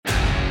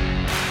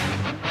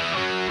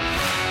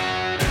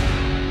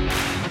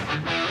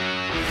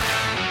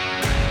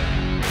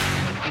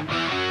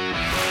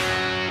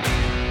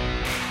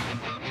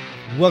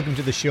Welcome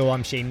to the show.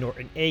 I'm Shane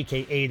Norton,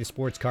 a.k.a. the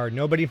Sports Card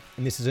Nobody,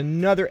 and this is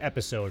another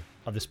episode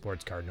of the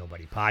Sports Card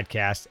Nobody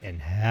podcast,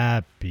 and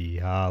happy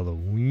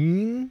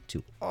Halloween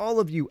to all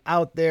of you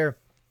out there.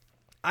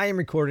 I am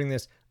recording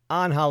this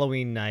on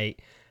Halloween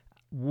night.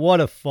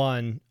 What a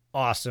fun,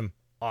 awesome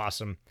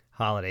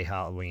holiday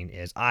Halloween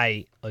is.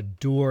 I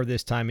adore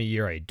this time of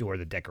year. I adore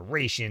the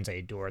decorations. I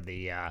adore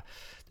the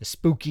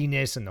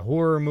spookiness and the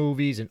horror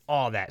movies and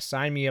all that.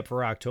 Sign me up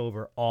for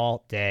October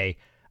all day.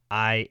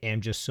 I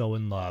am just so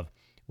in love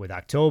with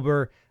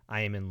October.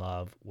 I am in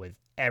love with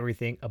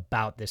everything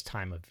about this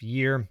time of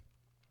year.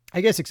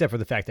 I guess except for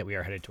the fact that we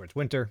are headed towards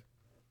winter.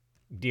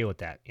 Deal with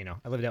that. You know,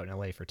 I lived out in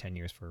LA for 10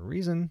 years for a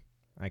reason.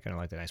 I kind of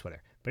like the nice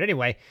weather. But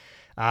anyway,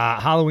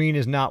 Halloween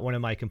is not one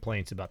of my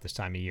complaints about this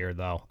time of year,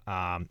 though.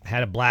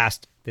 Had a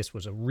blast. This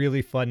was a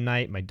really fun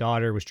night. My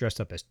daughter was dressed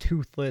up as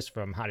Toothless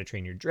from How to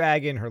Train Your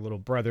Dragon. Her little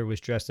brother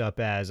was dressed up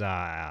as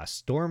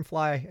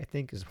Stormfly, I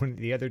think, is one of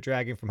the other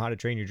dragon from How to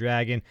Train Your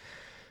Dragon.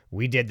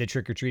 We did the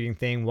trick-or-treating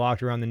thing,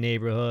 walked around the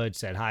neighborhood,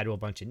 said hi to a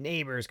bunch of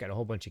neighbors, got a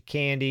whole bunch of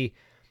candy.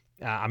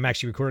 I'm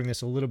actually recording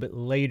this a little bit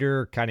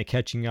later, kind of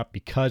catching up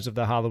because of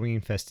the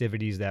Halloween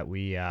festivities that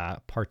we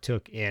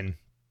partook in.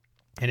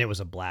 And it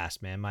was a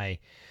blast, man. My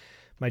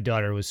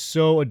daughter was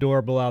so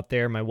adorable out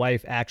there. My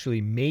wife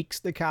actually makes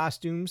the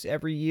costumes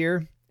every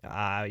year.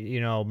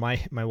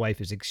 My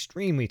wife is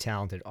extremely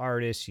talented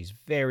artist. She's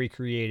very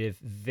creative,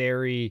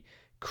 very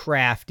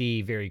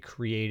crafty, very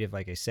creative,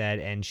 like I said.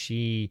 And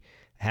she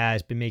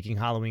has been making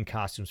Halloween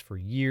costumes for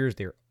years.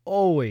 They're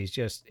always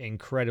just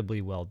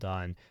incredibly well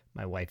done.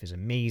 My wife is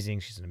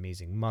amazing. She's an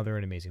amazing mother,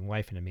 an amazing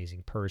wife, an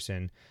amazing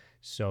person.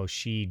 So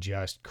she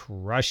just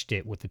crushed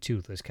it with the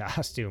Toothless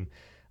costume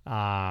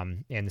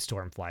and the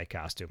Stormfly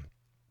costume.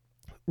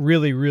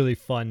 Really, really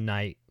fun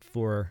night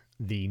for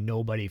the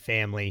Nobody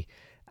family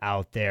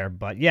out there.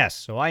 But yes,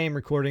 so I am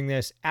recording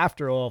this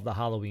after all of the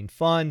Halloween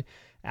fun,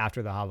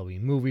 after the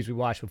Halloween movies we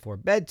watched before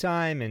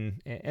bedtime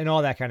and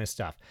all that kind of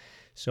stuff.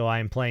 So I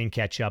am playing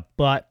catch up,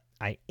 but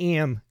I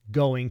am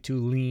going to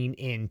lean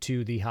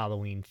into the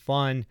Halloween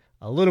fun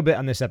a little bit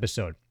on this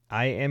episode.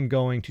 I am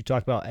going to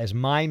talk about, as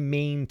my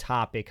main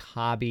topic,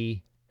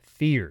 hobby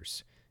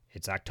fears.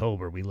 It's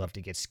October. We love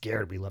to get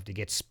scared. We love to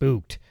get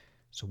spooked.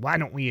 So why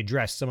don't we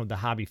address some of the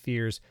hobby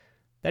fears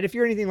that, if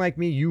you're anything like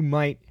me, you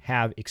might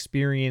have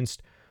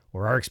experienced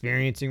or are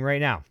experiencing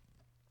right now?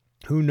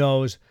 Who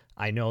knows?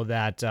 I know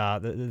that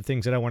the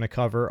things that I want to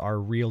cover are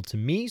real to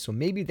me, so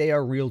maybe they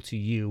are real to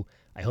you.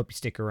 I hope you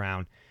stick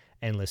around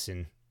and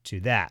listen to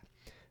that.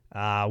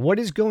 What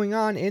is going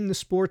on in the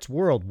sports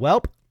world?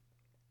 Well,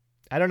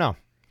 I don't know.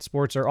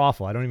 Sports are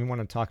awful. I don't even want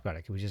to talk about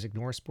it. Can we just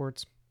ignore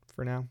sports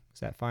for now?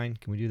 Is that fine?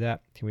 Can we do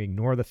that? Can we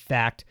ignore the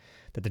fact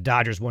that the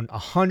Dodgers won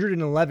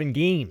 111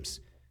 games,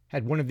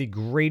 had one of the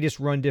greatest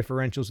run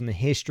differentials in the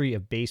history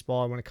of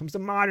baseball? When it comes to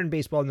modern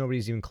baseball,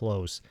 nobody's even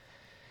close.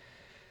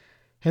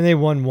 And they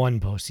won one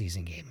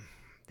postseason game.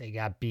 They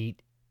got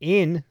beat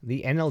in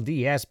the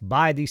NLDS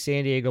by the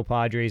San Diego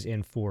Padres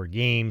in 4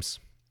 games.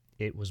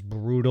 It was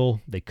brutal.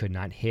 They could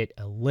not hit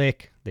a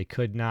lick. They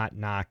could not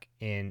knock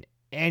in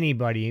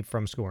anybody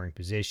from scoring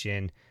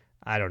position.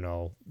 I don't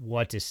know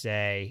what to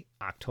say.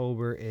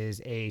 October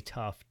is a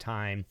tough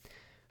time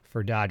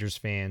for Dodgers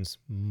fans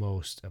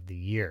most of the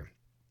year.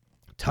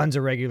 Tons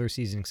of regular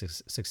season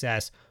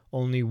success.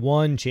 Only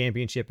one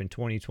championship in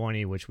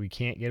 2020, which we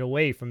can't get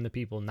away from the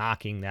people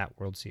knocking that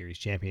World Series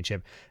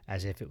championship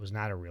as if it was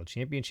not a real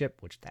championship,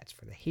 which that's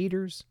for the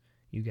haters.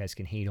 You guys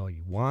can hate all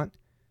you want.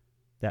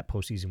 That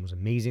postseason was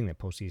amazing. That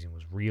postseason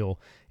was real.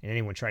 And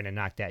anyone trying to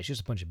knock that, it's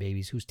just a bunch of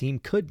babies whose team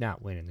could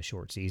not win in the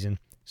short season.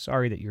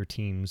 Sorry that your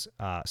teams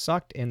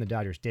sucked and the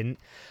Dodgers didn't.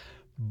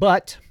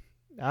 But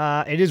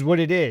it is what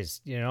it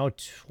is.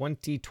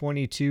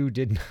 2022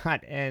 did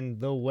not end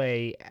the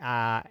way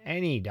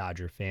any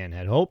Dodger fan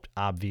had hoped,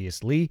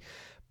 obviously.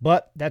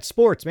 But that's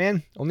sports,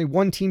 man. Only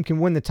one team can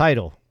win the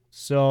title.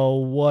 So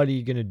what are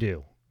you going to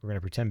do? We're going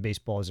to pretend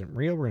baseball isn't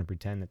real. We're going to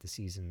pretend that the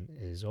season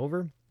is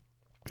over.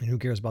 And who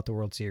cares about the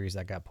World Series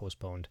that got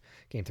postponed?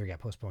 Game 3 got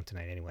postponed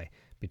tonight anyway.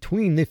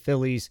 Between the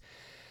Phillies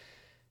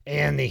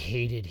and the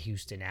hated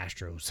Houston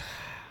Astros.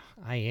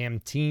 I am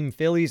Team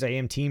Phillies. I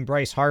am Team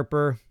Bryce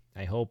Harper.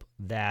 I hope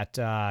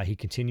that he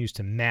continues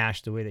to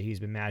mash the way that he's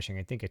been mashing.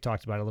 I think I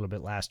talked about it a little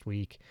bit last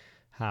week,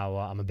 how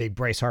I'm a big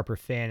Bryce Harper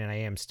fan, and I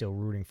am still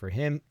rooting for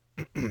him.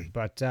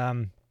 But,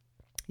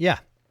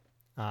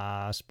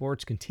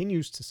 sports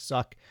continues to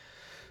suck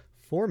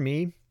for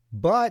me.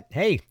 But,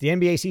 hey, the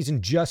NBA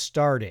season just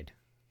started.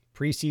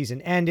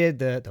 Preseason ended.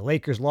 The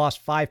Lakers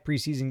lost 5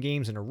 preseason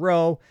games in a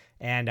row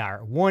and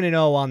are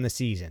 1-0 on the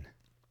season.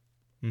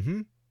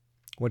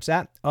 What's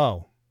that?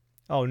 Oh,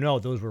 no,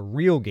 those were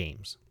real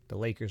games. The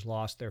Lakers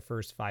lost their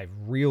first 5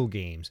 real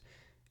games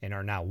and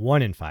are now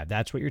 1-5.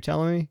 That's what you're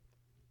telling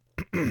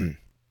me?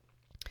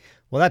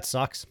 Well, that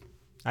sucks.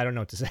 I don't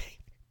know what to say.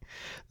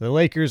 The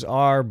Lakers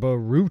are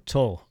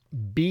brutal.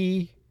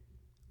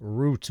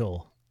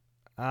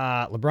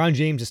 LeBron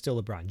James is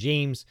still LeBron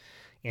James.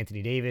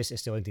 Anthony Davis is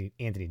still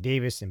Anthony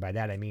Davis, and by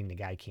that I mean the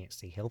guy can't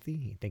stay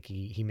healthy. I think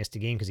he missed a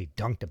game because he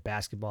dunked a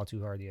basketball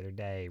too hard the other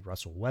day.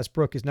 Russell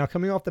Westbrook is now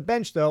coming off the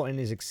bench, though, and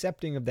is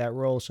accepting of that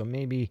role, so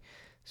maybe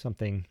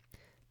something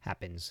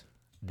happens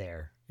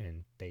there,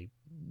 and they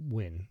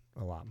win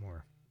a lot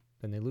more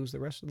than they lose the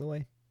rest of the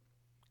way.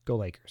 Go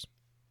Lakers.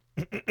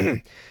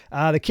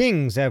 The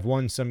Kings have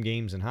won some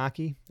games in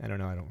hockey. I don't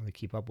know. I don't really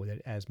keep up with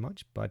it as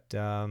much, but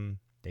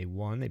they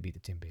won. They beat the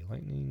Tampa Bay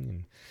Lightning,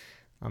 and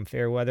on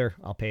fair weather,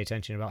 I'll pay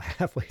attention about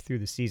halfway through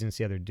the season,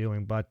 see how they're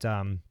doing. But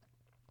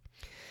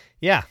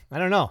yeah, I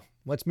don't know.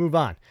 Let's move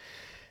on.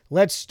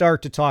 Let's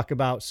start to talk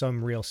about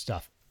some real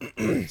stuff.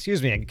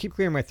 Excuse me, I keep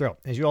clearing my throat.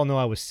 As you all know,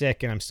 I was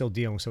sick, and I'm still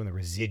dealing with some of the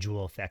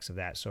residual effects of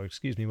that. So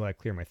excuse me while I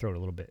clear my throat a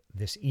little bit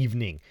this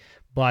evening.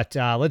 But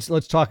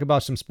let's talk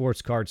about some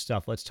sports card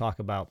stuff. Let's talk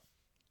about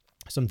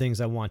some things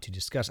I want to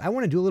discuss. I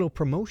want to do a little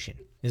promotion.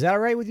 Is that all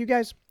right with you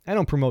guys? I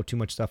don't promote too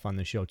much stuff on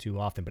the show too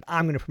often, but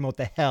I'm going to promote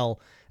the hell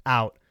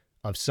out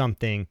of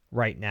something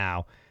right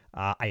now.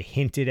 I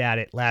hinted at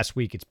it last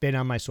week. It's been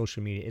on my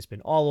social media. It's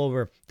been all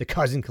over the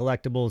Cousin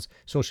Collectibles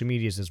social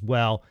medias as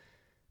well.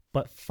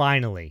 But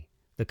finally,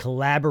 the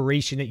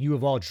collaboration that you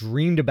have all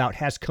dreamed about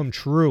has come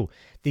true.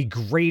 The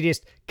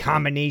greatest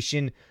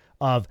combination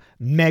of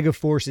mega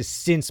forces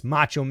since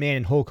Macho Man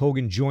and Hulk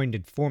Hogan joined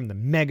to form the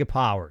Mega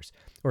Powers,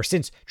 or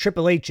since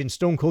Triple H and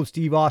Stone Cold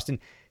Steve Austin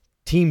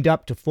teamed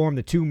up to form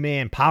the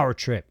two-man Power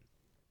Trip.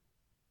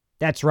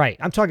 That's right.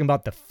 I'm talking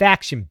about The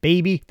Faction,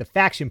 baby. The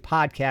Faction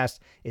podcast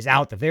is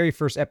out. The very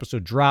first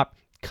episode dropped.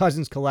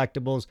 Cousins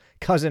Collectibles,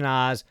 Cousin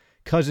Oz,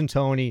 Cousin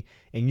Tony,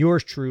 and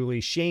yours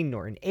truly, Shane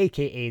Norton,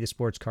 a.k.a. the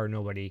Sports Card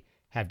Nobody,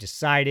 have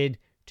decided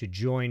to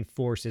join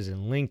forces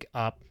and link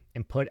up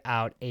and put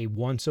out a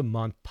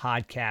once-a-month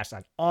podcast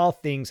on all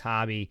things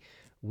hobby.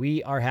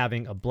 We are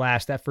having a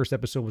blast. That first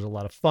episode was a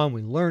lot of fun.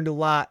 We learned a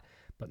lot,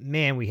 but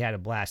man, we had a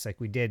blast like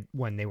we did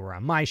when they were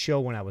on my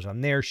show, when I was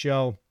on their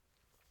show.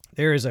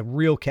 There is a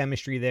real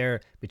chemistry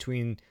there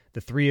between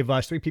the three of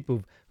us, three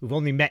people who've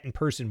only met in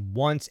person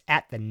once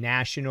at the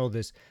National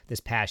this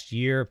past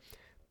year.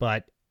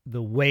 But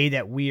the way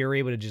that we are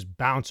able to just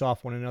bounce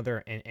off one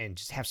another and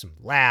just have some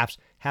laughs,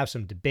 have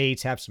some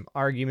debates, have some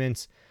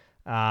arguments,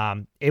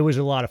 it was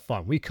a lot of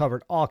fun. We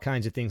covered all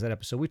kinds of things that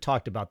episode. We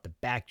talked about the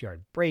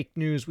backyard break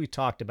news. We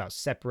talked about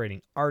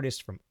separating artists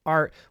from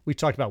art. We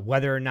talked about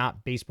whether or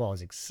not baseball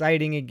is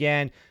exciting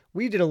again.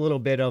 We did a little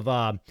bit of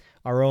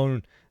our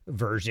own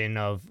version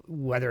of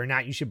whether or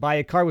not you should buy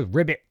a card with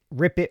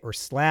rip it or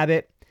slab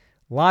it.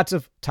 Lots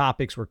of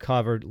topics were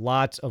covered.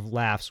 Lots of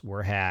laughs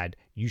were had.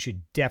 You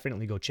should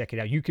definitely go check it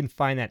out. You can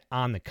find that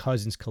on the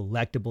Cousins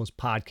Collectibles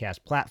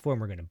podcast platform.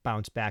 We're going to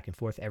bounce back and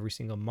forth every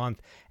single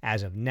month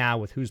as of now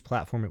with whose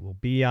platform it will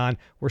be on.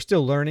 We're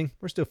still learning.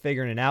 We're still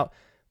figuring it out,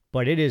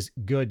 but it is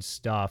good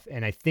stuff.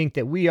 And I think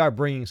that we are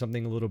bringing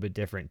something a little bit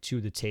different to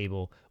the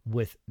table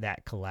with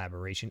that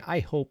collaboration.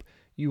 I hope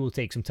you will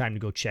take some time to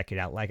go check it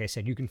out. Like I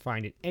said, you can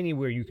find it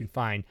anywhere you can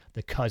find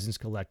the Cousins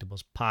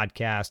Collectibles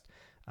podcast,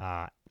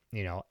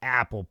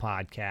 Apple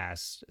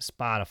Podcasts,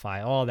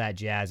 Spotify, all that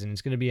jazz, and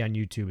it's going to be on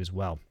YouTube as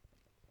well.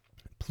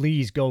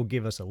 Please go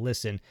give us a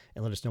listen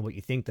and let us know what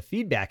you think. The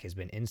feedback has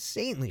been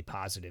insanely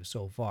positive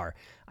so far.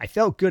 I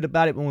felt good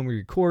about it when we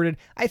recorded.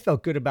 I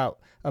felt good about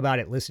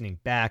it listening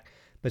back,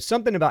 but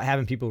something about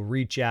having people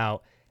reach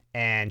out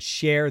and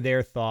share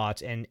their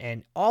thoughts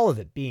and all of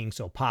it being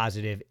so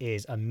positive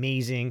is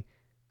amazing.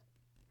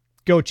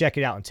 Go check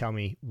it out and tell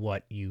me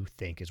what you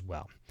think as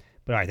well.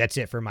 But all right, that's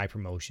it for my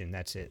promotion.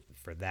 That's it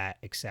for that,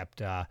 except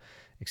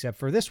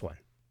for this one.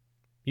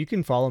 You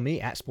can follow me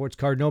at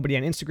SportsCardNobody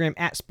on Instagram,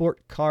 at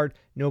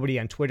SportCardNobody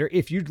on Twitter.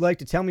 If you'd like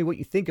to tell me what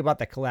you think about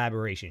that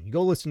collaboration,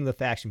 go listen to the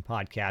Faction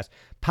podcast,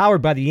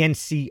 powered by the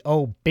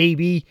NCO,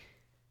 baby,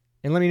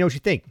 and let me know what you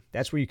think.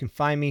 That's where you can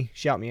find me.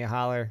 Shout me a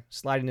holler.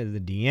 Slide into the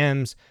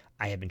DMs.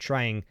 I have been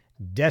trying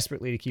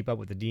desperately to keep up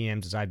with the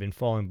DMs as I've been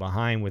falling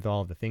behind with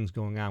all of the things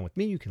going on with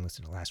me. You can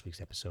listen to last week's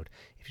episode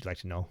if you'd like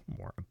to know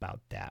more about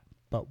that.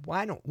 But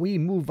why don't we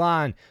move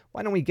on?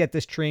 Why don't we get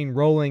this train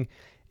rolling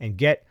and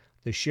get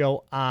the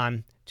show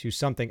on to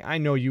something I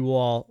know you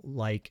all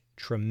like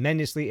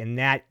tremendously, and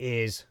that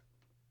is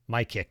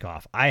my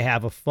kickoff. I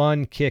have a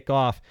fun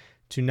kickoff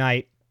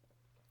tonight.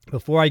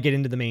 Before I get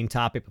into the main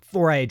topic,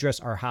 before I address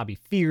our hobby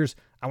fears,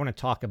 I want to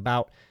talk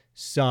about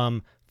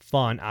some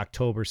fun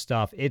October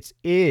stuff. It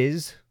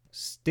is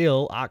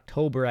still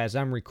October as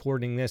I'm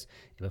recording this.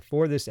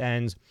 Before this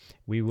ends,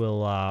 we will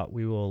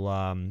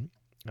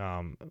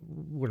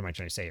what am I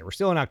trying to say here? We're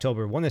still in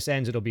October. When this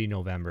ends, it'll be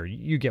November.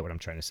 You get what I'm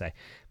trying to say.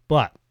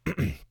 But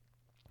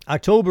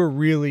October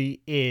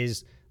really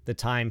is the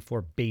time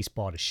for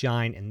baseball to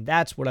shine, and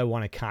that's what I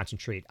want to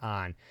concentrate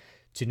on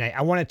tonight.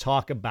 I want to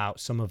talk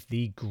about some of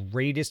the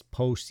greatest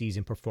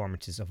postseason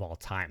performances of all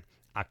time.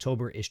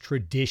 October is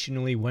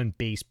traditionally when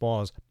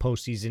baseball's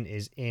postseason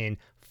is in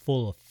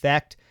full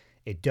effect.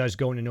 It does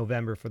go into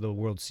November for the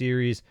World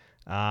Series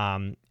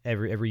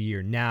every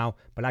year now,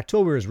 but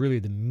October is really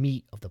the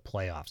meat of the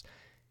playoffs.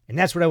 And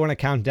that's what I want to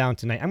count down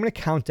tonight. I'm going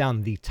to count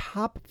down the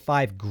top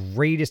 5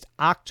 greatest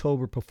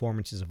October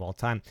performances of all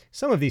time.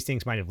 Some of these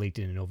things might have leaked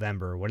in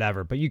November or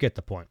whatever, but you get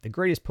the point. The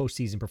greatest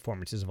postseason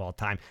performances of all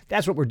time.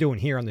 That's what we're doing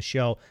here on the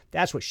show.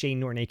 That's what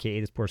Shane Norton,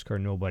 a.k.a. the Sports Card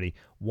Nobody,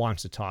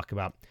 wants to talk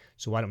about.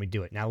 So why don't we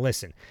do it? Now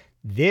listen,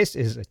 this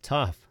is a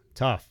tough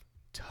top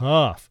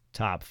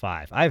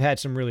 5. I've had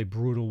some really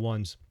brutal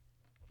ones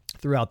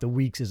throughout the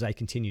weeks as I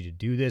continue to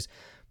do this,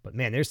 but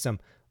man, there's some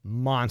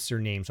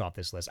monster names off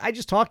this list. I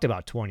just talked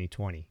about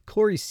 2020.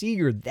 Corey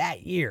Seager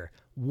that year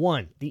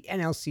won the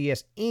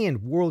NLCS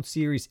and World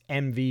Series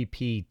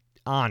MVP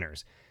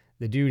honors.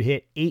 The dude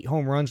hit 8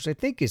 home runs, which I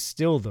think is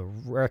still the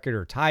record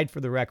or tied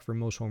for the record for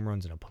most home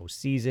runs in a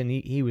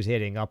postseason. He was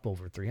hitting up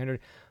over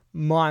 300.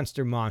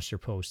 Monster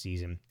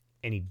postseason,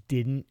 and he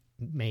didn't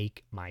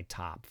make my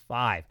top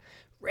 5.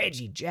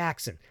 Reggie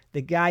Jackson,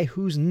 the guy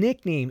whose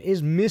nickname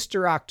is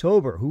Mr.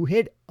 October, who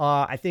hit,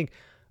 I think,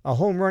 a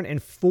home run in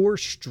 4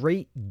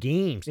 straight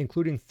games,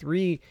 including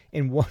 3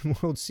 in one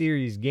World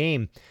Series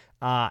game,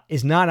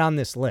 is not on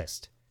this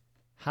list.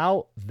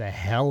 How the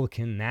hell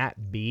can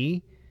that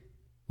be?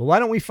 Well, why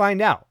don't we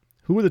find out?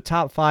 Who are the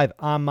top 5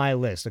 on my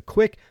list? A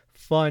quick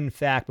fun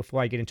fact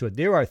before I get into it.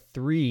 There are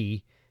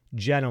 3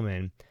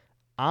 gentlemen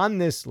on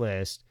this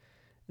list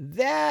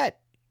that,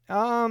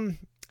 I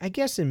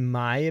guess in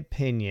my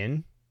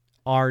opinion,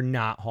 are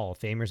not Hall of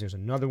Famers. There's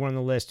another one on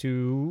the list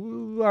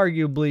who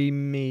arguably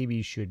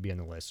maybe should be on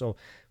the list. So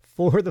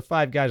 4 of the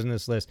 5 guys on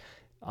this list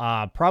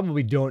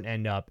probably don't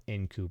end up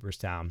in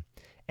Cooperstown.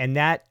 And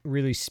that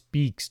really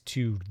speaks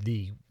to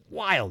the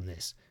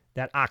wildness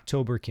that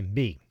October can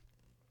be.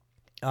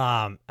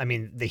 I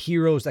mean, the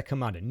heroes that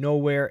come out of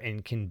nowhere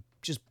and can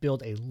just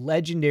build a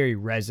legendary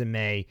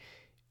resume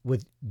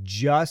with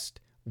just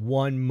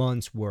 1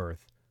 month's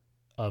worth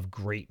of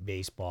great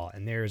baseball,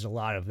 and there's a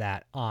lot of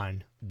that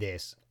on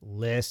this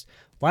list.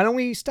 Why don't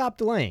we stop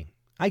delaying?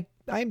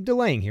 I'm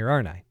delaying here,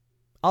 aren't I?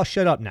 I'll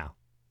shut up now.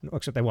 No,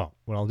 except I won't.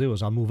 What I'll do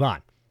is I'll move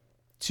on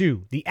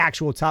to the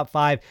actual top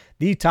 5,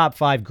 the top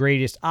 5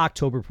 greatest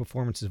October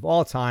performances of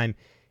all time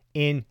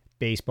in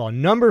baseball.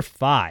 Number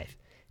 5,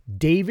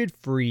 David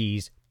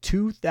Freese,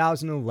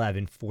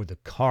 2011 for the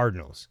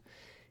Cardinals.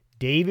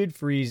 David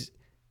Freese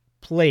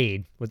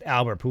played with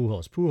Albert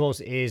Pujols.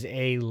 Pujols is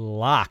a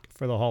lock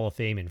for the Hall of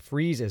Fame, and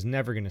Freese is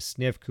never going to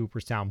sniff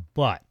Cooperstown.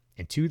 But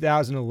in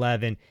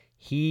 2011,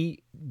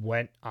 he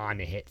went on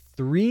to hit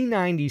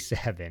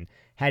 .397,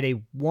 had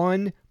a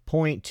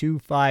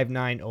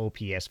 1.259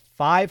 OPS,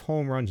 5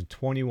 home runs, and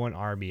 21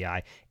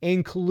 RBI,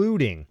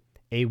 including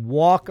a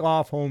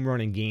walk-off home run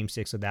in Game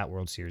 6 of that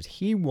World Series.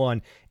 He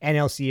won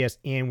NLCS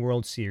and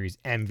World Series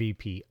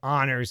MVP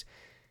honors,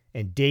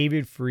 and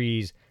David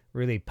Freese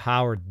really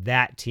powered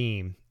that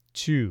team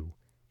to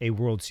a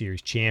World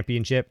Series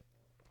championship.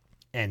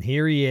 And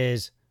here he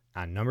is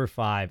on number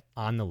 5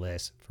 on the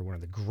list for one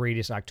of the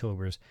greatest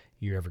Octobers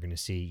you're ever going to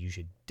see. You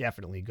should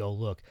definitely go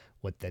look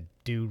what the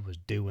dude was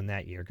doing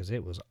that year because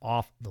it was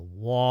off the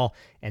wall.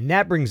 And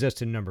that brings us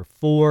to number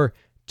 4,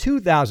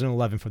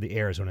 2011 for the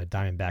Arizona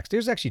Diamondbacks.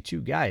 There's actually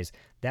 2 guys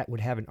that would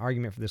have an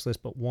argument for this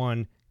list, but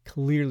one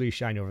clearly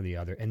shined over the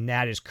other, and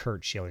that is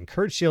Curt Schilling.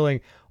 Curt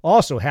Schilling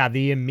also had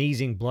the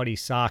amazing bloody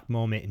sock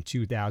moment in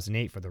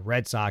 2008 for the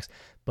Red Sox,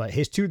 but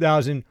his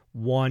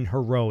 2001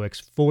 heroics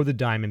for the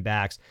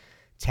Diamondbacks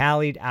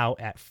tallied out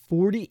at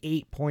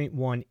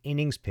 48.1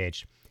 innings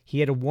pitched. He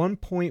had a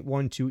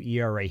 1.12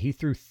 ERA. He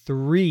threw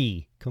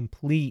 3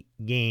 complete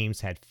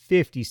games, had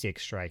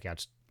 56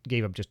 strikeouts,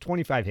 gave up just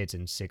 25 hits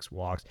and 6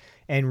 walks,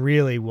 and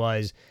really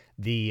was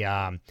the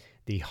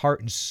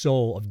heart and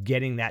soul of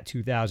getting that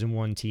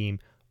 2001 team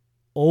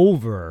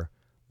over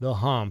the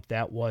hump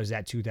that was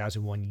that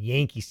 2001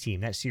 Yankees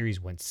team. That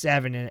series went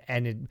 7 and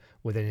ended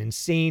with an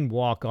insane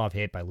walk-off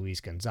hit by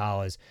Luis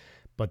Gonzalez.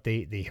 But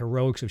the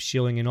heroics of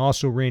Schilling and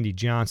also Randy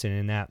Johnson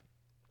in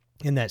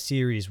that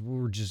series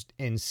were just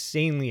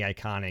insanely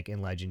iconic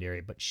and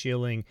legendary. But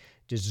Schilling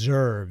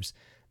deserves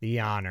the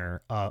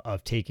honor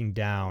of taking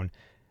down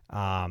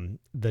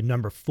the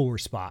number 4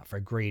 spot for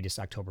greatest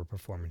October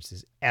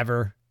performances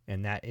ever,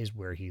 and that is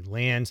where he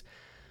lands.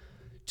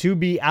 To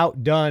be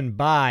outdone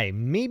by,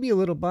 maybe a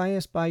little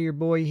biased by your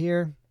boy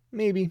here.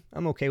 Maybe.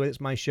 I'm okay with it. It's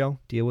my show.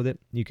 Deal with it.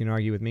 You can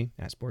argue with me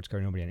at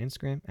SportsCardNobody on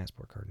Instagram, at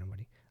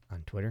SportsCardNobody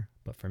on Twitter.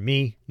 But for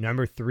me,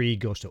 number 3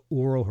 goes to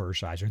Orel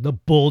Hershiser, the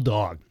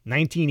Bulldog,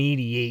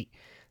 1988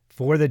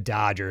 for the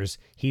Dodgers.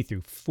 He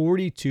threw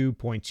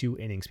 42.2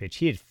 innings pitched.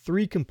 He had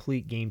 3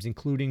 complete games,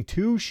 including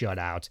 2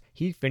 shutouts.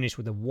 He finished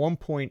with a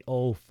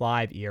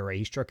 1.05 ERA.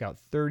 He struck out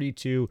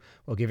 32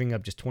 while giving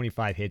up just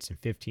 25 hits and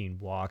 15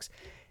 walks.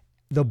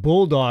 The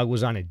Bulldog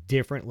was on a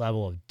different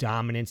level of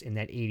dominance in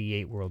that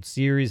 88 World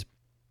Series.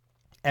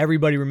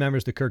 Everybody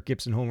remembers the Kirk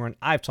Gibson home run.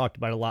 I've talked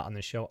about it a lot on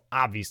the show,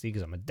 obviously,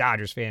 because I'm a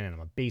Dodgers fan and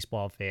I'm a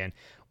baseball fan.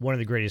 One of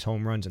the greatest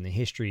home runs in the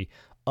history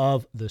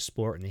of the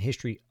sport, in the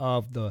history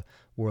of the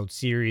World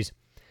Series.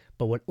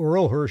 But what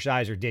Orel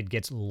Hershiser did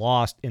gets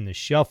lost in the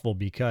shuffle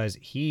because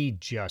he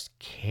just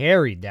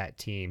carried that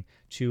team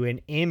to an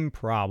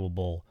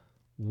improbable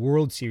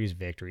World Series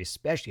victory,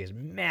 especially as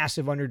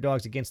massive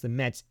underdogs against the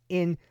Mets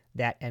in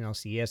that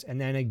NLCS,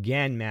 and then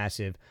again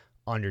massive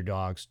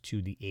underdogs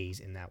to the A's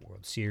in that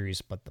World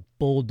Series. But the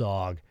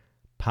Bulldog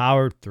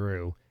powered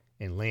through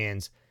and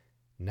lands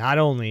not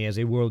only as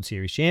a World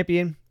Series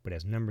champion, but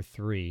as number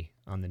 3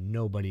 on the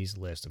nobody's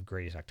list of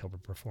greatest October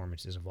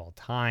performances of all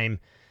time.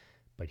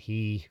 But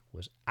he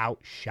was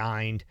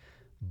outshined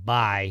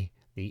by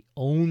the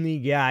only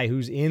guy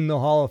who's in the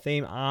Hall of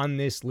Fame on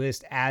this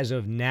list as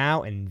of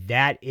now, and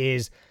that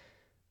is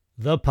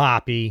the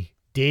Poppy,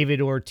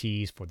 David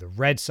Ortiz, for the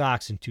Red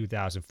Sox in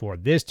 2004.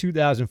 This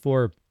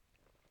 2004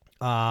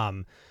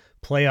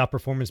 playoff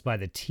performance by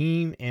the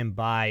team and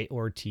by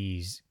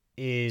Ortiz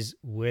is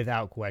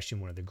without question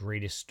one of the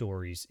greatest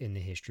stories in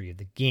the history of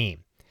the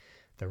game.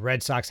 The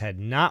Red Sox had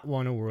not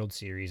won a World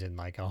Series in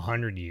like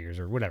 100 years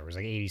or whatever. It was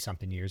like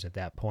 80-something years at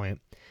that point.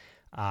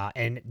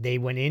 And they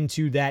went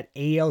into that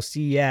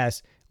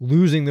ALCS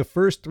losing the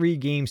first 3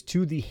 games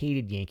to the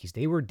hated Yankees.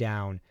 They were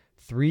down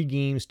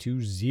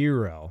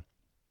 3-0.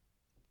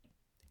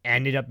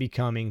 Ended up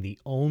becoming the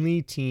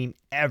only team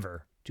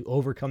ever to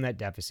overcome that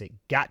deficit,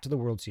 got to the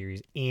World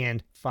Series,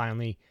 and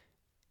finally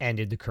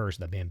ended the curse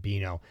of the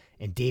Bambino.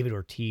 And David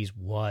Ortiz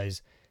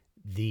was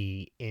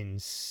the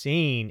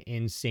insane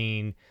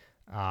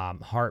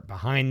heart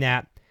behind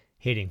that,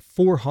 hitting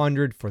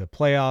 400 for the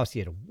playoffs. He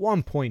had a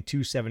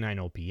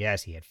 1.279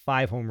 OPS. He had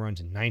 5 home runs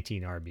and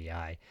 19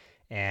 RBI.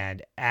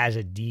 And as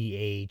a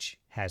DH,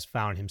 has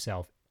found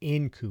himself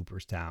in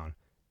Cooperstown.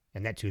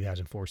 And that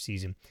 2004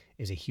 season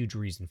is a huge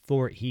reason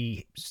for it.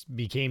 He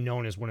became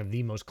known as one of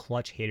the most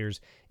clutch hitters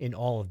in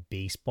all of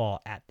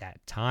baseball at that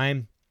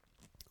time.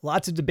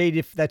 Lots of debate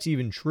if that's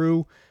even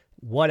true.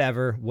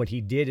 Whatever. What he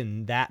did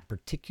in that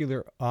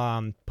particular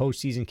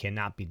postseason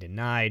cannot be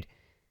denied.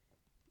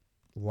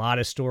 A lot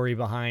of story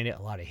behind it,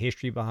 a lot of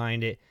history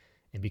behind it,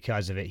 and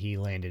because of it, he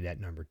landed at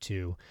number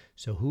 2.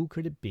 So who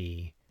could it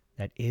be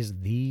that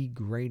is the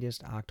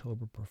greatest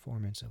October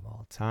performance of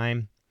all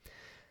time?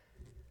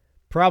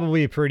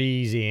 Probably a pretty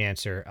easy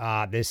answer.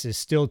 This is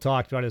still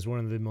talked about as one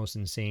of the most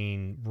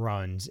insane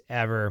runs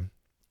ever.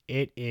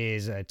 It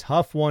is a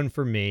tough one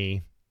for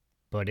me,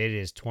 but it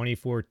is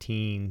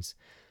 2014's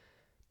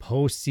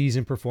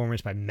postseason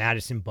performance by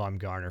Madison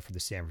Bumgarner for the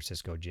San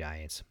Francisco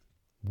Giants.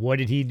 What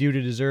did he do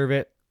to deserve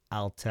it?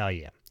 I'll tell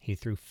you. He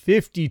threw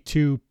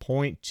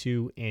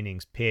 52.2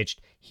 innings pitched.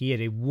 He had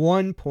a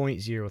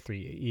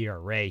 1.03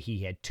 ERA. He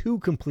had 2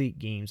 complete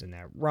games in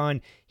that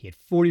run. He had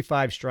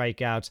 45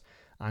 strikeouts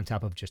on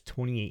top of just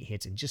 28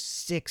 hits and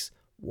just 6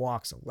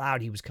 walks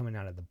allowed. He was coming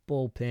out of the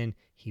bullpen.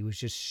 He was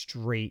just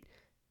straight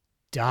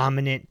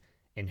dominant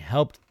and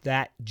helped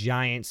that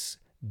Giants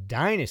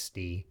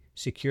dynasty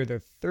secure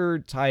their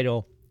 3rd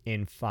title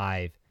in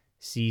 5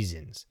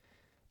 seasons.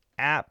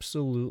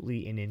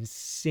 Absolutely an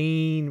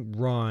insane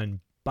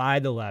run by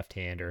the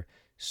left-hander.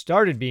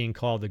 Started being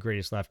called the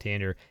greatest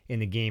left-hander in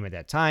the game at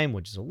that time,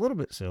 which is a little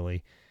bit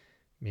silly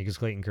because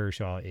Clayton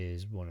Kershaw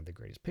is one of the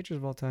greatest pitchers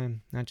of all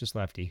time, not just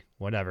lefty,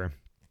 whatever.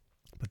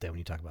 But then when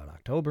you talk about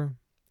October,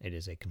 it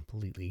is a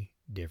completely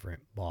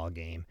different ball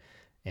game,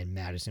 and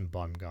Madison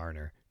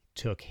Bumgarner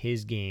took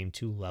his game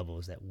to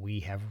levels that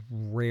we have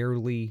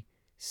rarely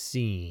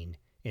seen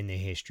in the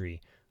history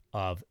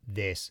of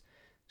this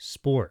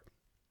sport.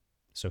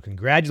 So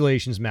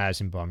congratulations,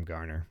 Madison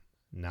Bumgarner.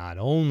 Not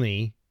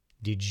only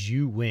did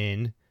you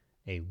win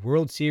a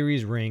World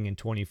Series ring in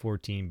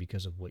 2014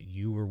 because of what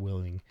you were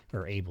willing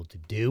or able to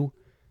do,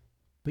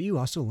 but you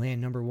also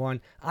land number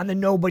 1 on the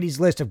nobody's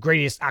list of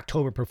greatest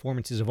October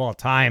performances of all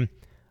time.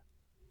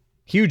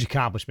 Huge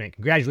accomplishment.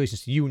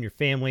 Congratulations to you and your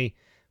family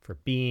for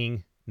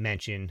being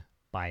mentioned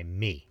by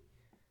me.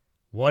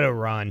 What a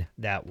run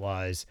that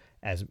was.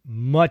 As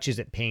much as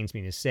it pains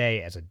me to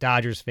say, as a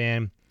Dodgers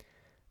fan,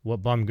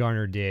 what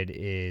Bumgarner did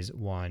is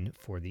one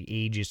for the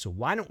ages. So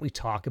why don't we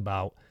talk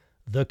about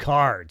the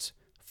cards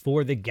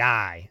for the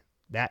guy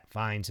that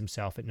finds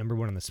himself at number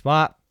 1 on the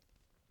spot?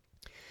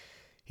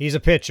 He's a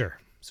pitcher,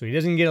 so he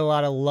doesn't get a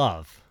lot of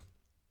love.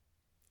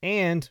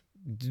 And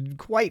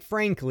quite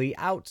frankly,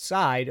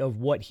 outside of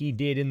what he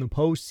did in the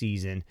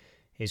postseason,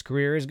 his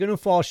career is going to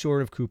fall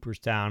short of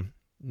Cooperstown.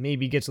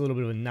 Maybe gets a little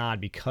bit of a nod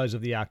because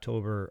of the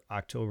October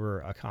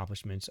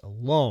accomplishments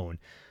alone.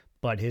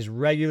 But his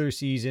regular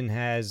season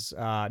has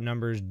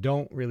numbers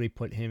don't really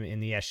put him in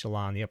the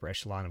upper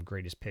echelon of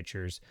greatest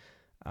pitchers.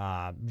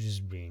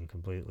 Just being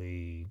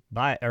completely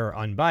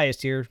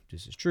unbiased here.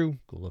 This is true.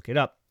 Go look it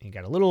up. He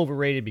got a little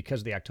overrated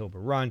because of the October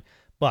run.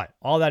 But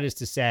all that is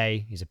to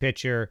say, he's a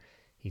pitcher.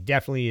 He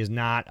definitely is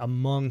not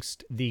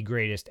amongst the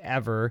greatest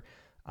ever.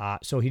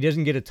 So he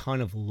doesn't get a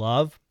ton of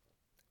love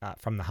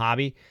from the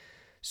hobby.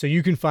 So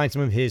you can find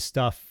some of his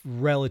stuff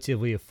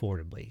relatively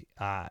affordably.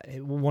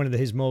 One of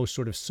his most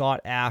sort of sought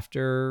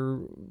after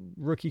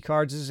rookie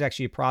cards, this is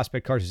actually a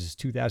prospect card. This is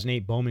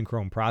 2008 Bowman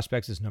Chrome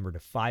Prospects. It's numbered to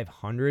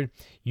 500.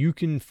 You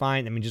can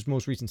find, just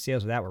most recent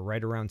sales of that were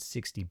right around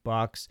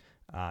 $60.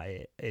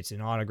 It's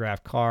an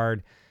autographed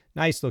card.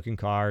 Nice looking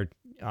card,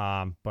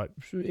 but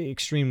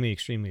extremely,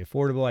 extremely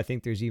affordable. I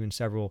think there's even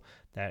several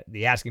that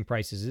the asking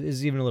price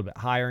is even a little bit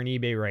higher on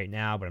eBay right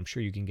now, but I'm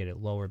sure you can get it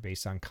lower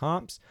based on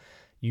comps.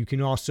 You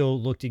can also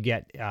look to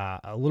get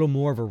a little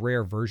more of a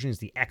rare version is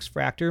the X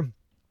Fractor.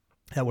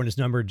 That one is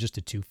numbered just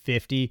to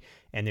 250,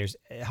 and there's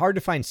hard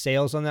to find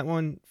sales on that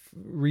one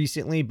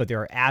recently, but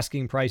there are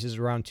asking prices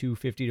around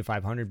 250 to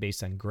 500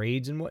 based on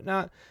grades and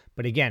whatnot.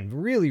 But again,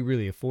 really,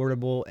 really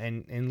affordable,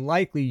 and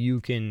likely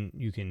you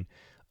can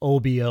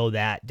OBO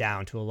that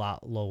down to a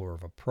lot lower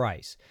of a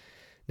price.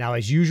 Now,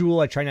 as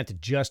usual, I try not to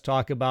just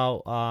talk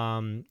about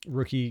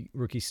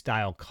rookie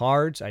style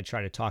cards. I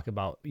try to talk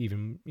about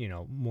even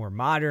more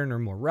modern or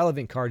more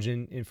relevant cards,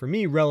 and for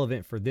me,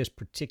 relevant for this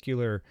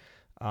particular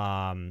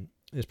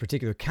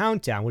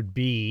countdown would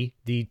be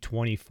the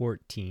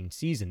 2014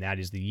 season. That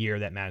is the year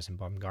that Madison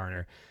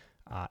Bumgarner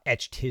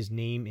etched his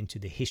name into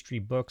the history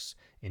books,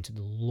 into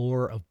the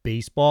lore of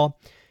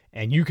baseball.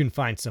 And you can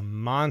find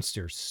some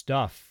monster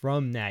stuff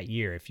from that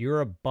year. If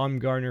you're a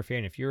Bumgarner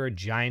fan, if you're a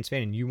Giants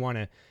fan, and you want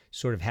to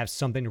sort of have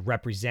something to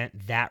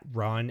represent that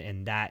run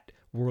and that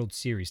World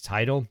Series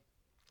title,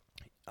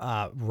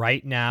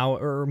 right now,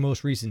 or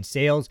most recent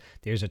sales,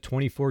 there's a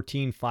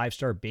 2014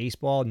 5-star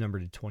baseball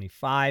numbered to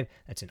 25.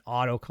 That's an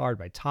auto card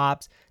by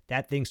Topps.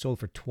 That thing sold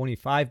for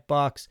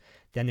 $25.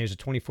 Then there's a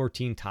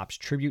 2014 Topps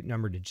Tribute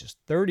numbered to just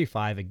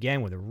 35,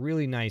 again with a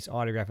really nice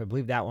autograph. I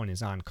believe that one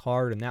is on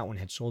card, and that one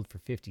had sold for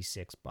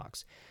 $56.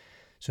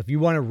 So if you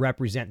want to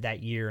represent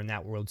that year and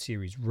that World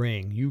Series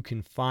ring, you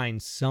can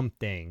find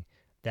something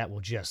that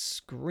will just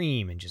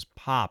scream and just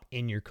pop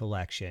in your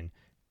collection.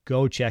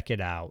 Go check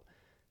it out.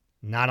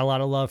 Not a lot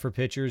of love for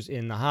pitchers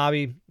in the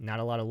hobby. Not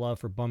a lot of love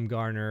for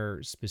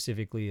Bumgarner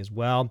specifically as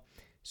well.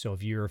 So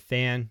if you're a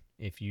fan,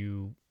 if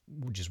you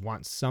just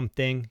want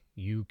something,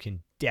 you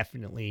can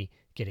definitely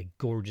get a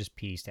gorgeous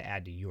piece to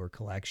add to your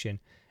collection.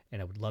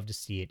 And I would love to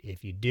see it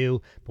if you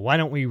do. But why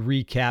don't we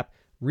recap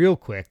real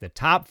quick the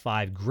top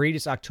 5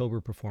 greatest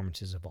October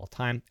performances of all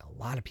time. A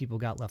lot of people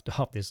got left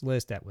off this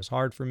list. That was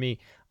hard for me.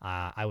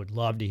 I would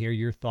love to hear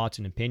your thoughts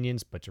and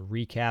opinions, but to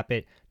recap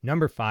it,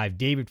 number 5,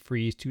 David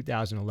Freese,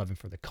 2011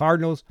 for the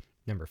Cardinals.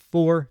 Number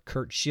 4,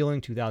 Curt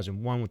Schilling,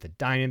 2001 with the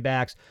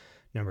Diamondbacks.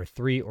 Number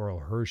 3,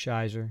 Orel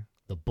Hershiser,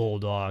 the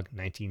Bulldog,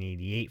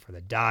 1988 for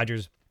the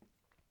Dodgers.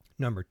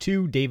 Number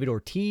 2, David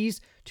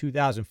Ortiz,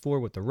 2004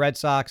 with the Red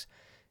Sox.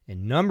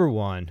 And number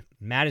 1,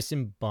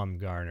 Madison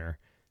Bumgarner,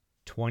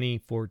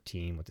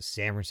 2014 with the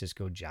San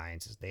Francisco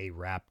Giants as they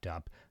wrapped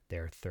up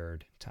their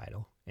 3rd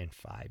title in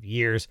 5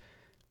 years.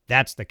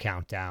 That's the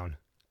countdown.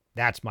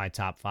 That's my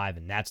top 5,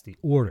 and that's the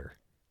order.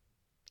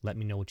 Let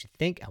me know what you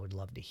think. I would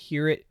love to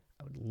hear it.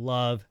 I would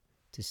love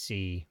to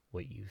see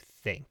what you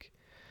think.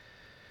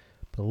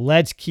 But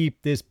let's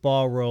keep this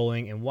ball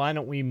rolling, and why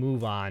don't we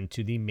move on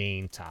to the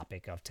main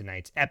topic of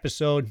tonight's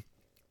episode?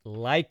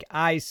 Like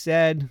I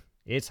said,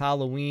 it's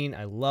Halloween.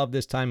 I love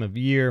this time of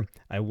year.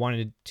 I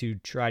wanted to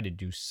try to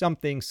do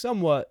something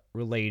somewhat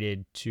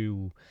related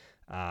to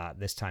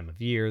this time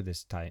of year, the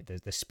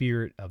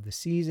spirit of the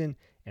season,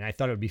 and I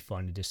thought it would be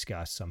fun to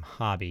discuss some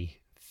hobby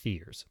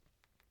fears.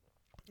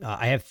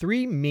 I have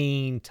 3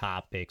 main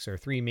topics, or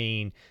 3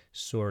 main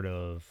sort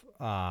of,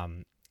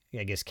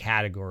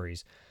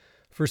 categories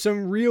for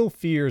some real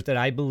fears that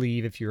I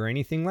believe, if you're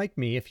anything like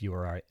me, if you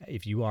are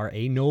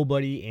a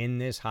nobody in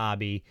this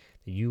hobby,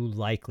 that you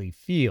likely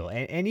feel.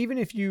 And even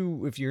if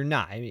you're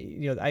not, I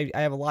mean, I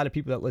have a lot of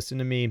people that listen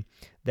to me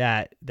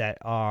that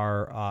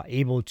are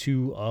able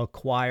to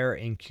acquire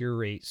and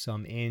curate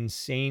some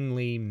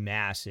insanely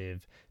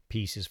massive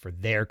pieces for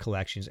their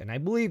collections. And I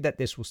believe that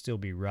this will still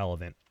be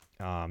relevant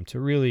to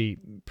really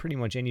pretty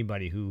much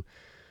anybody who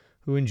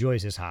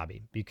enjoys this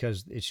hobby,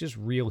 because it's just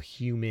real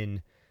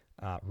human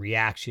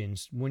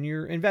reactions when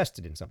you're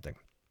invested in something.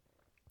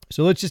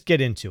 So let's just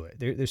get into it.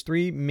 There's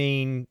 3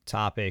 main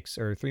topics,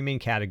 or 3 main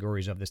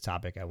categories of this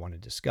topic I want to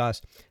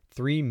discuss.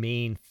 3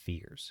 main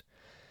fears.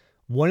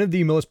 One of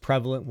the most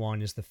prevalent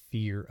one is the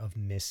fear of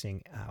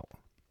missing out.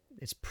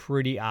 It's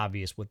pretty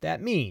obvious what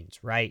that means,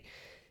 right?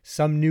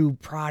 Some new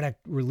product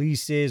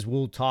releases,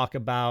 we'll talk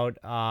about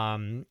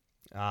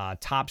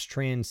Topps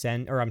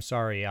Transcend, or I'm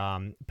sorry,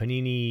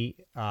 Panini.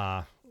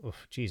 I'm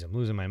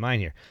losing my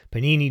mind here.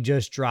 Panini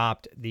just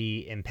dropped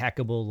the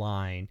Impeccable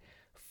line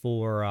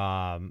for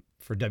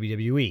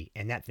WWE,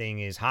 and that thing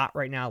is hot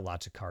right now.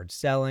 Lots of cards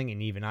selling,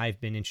 and even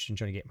I've been interested in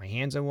trying to get my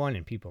hands on one,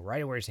 and people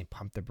right away are saying,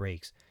 pump the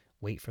brakes,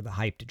 wait for the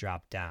hype to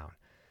drop down.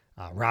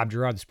 Rob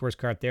Gerard, the sports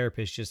card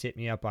therapist, just hit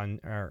me up on,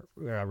 or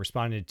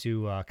responded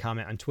to a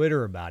comment on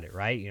Twitter about it,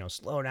 right?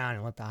 Slow down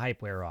and let the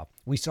hype wear off.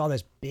 We saw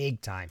this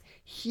big time,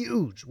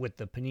 huge, with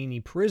the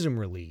Panini Prism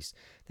release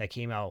that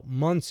came out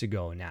months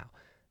ago now.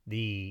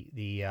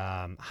 The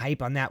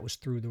hype on that was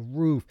through the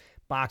roof.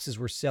 Boxes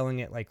were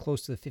selling at like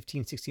close to the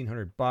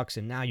 $1,500-$1,600,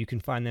 and now you can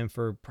find them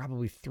for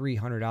probably $300,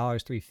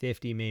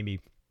 $350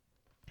 maybe.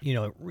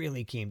 It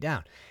really came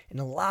down. And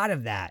a lot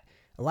of that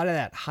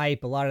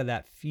hype, a lot of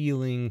that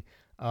feeling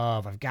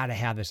of I've got to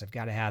have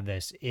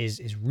this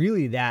is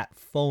really that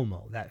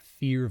FOMO, that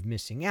fear of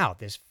missing out,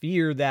 this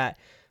fear that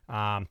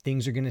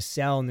things are going to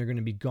sell and they're going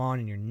to be gone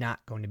and you're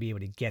not going to be able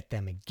to get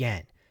them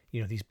again.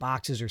 These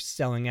boxes are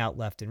selling out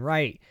left and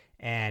right,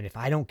 and if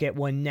I don't get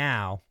one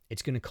now,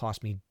 it's going to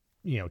cost me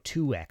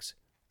 2x,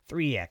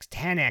 3x,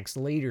 10x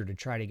later to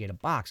try to get a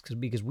box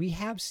because we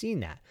have seen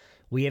that.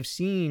 We have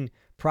seen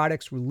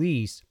products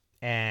release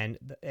and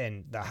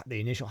the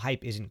initial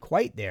hype isn't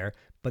quite there,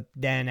 but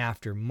then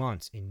after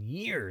months and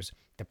years,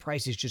 the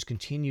prices just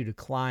continue to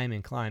climb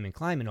and climb and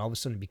climb, and all of a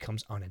sudden it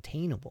becomes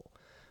unattainable.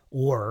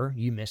 Or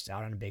you missed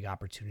out on a big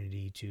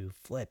opportunity to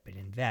flip and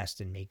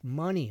invest and make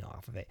money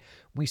off of it.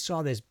 We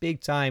saw this big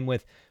time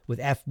with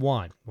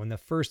F1. When the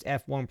first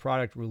F1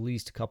 product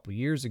released a couple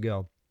years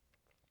ago,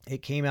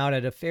 it came out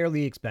at a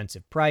fairly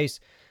expensive price.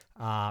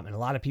 And a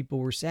lot of people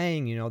were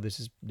saying,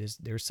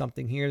 there's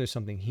something here, there's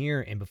something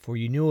here. And before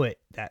you knew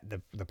it, that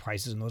the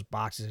prices in those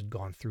boxes had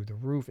gone through the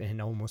roof and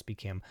it almost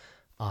became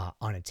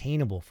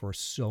unattainable for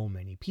so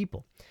many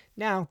people.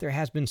 Now, there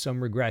has been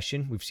some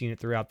regression. We've seen it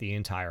throughout the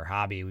entire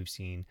hobby. We've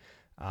seen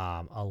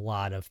a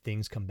lot of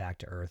things come back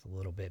to earth a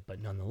little bit. But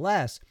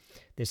nonetheless,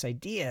 this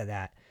idea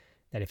that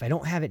if I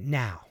don't have it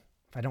now,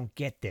 if I don't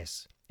get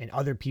this and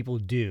other people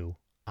do,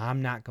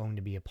 I'm not going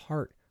to be a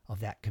part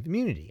of that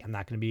community. I'm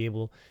not going to be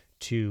able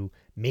to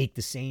make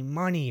the same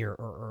money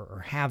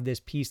or have this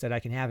piece that I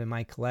can have in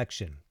my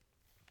collection.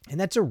 And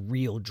that's a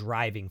real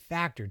driving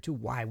factor to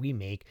why we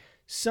make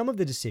some of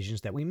the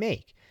decisions that we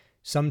make.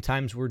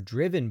 Sometimes we're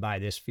driven by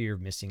this fear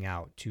of missing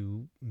out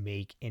to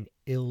make an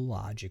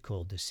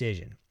illogical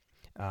decision.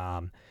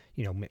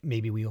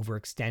 Maybe we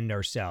overextend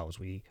ourselves.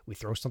 We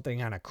throw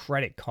something on a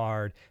credit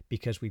card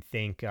because we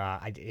think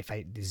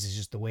this is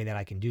just the way that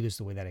I can do this,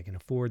 the way that I can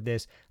afford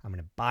this. I'm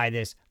going to buy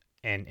this,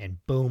 and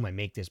boom, I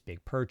make this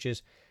big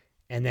purchase.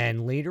 And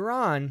then later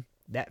on,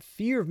 that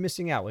fear of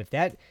missing out, if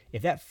that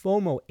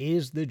FOMO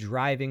is the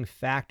driving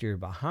factor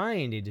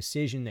behind a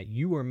decision that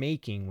you are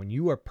making when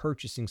you are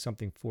purchasing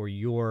something for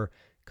your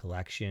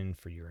collection,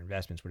 for your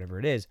investments, whatever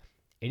it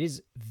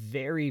is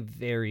very,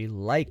 very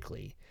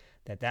likely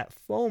that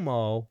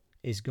FOMO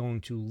is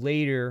going to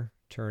later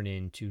turn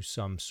into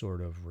some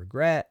sort of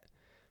regret,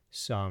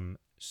 some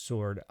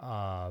sort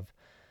of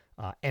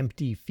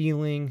empty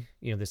feeling,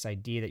 this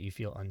idea that you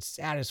feel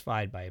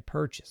unsatisfied by a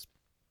purchase.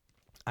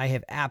 I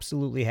have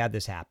absolutely had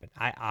this happen.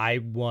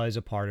 I was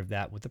a part of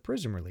that with the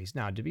Prism release.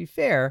 Now, to be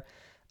fair,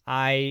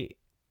 I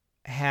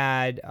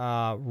had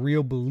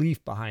real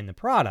belief behind the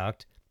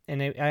product,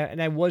 and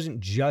I wasn't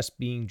just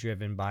being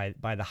driven by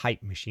the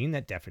hype machine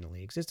that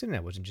definitely existed, and I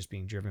wasn't just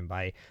being driven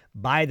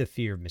by the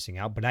fear of missing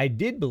out. But I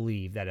did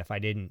believe that if I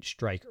didn't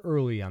strike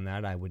early on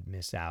that, I would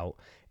miss out,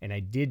 and I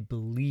did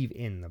believe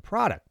in the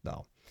product,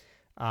 though.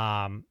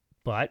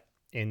 But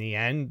in the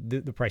end,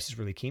 the prices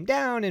really came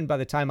down, and by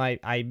the time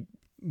I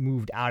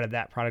moved out of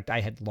that product, I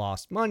had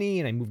lost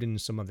money and I moved into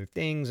some other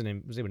things and I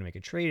was able to make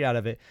a trade out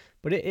of it.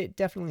 But it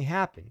definitely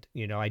happened.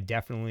 I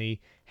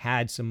definitely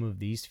had some of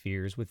these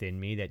fears within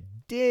me that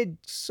did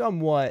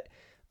somewhat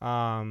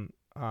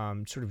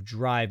sort of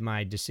drive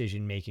my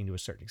decision making to a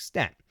certain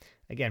extent.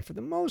 Again, for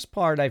the most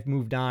part, I've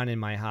moved on in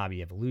my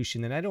hobby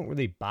evolution, and I don't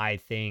really buy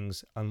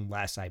things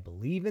unless I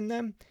believe in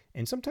them.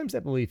 And sometimes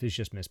that belief is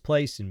just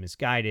misplaced and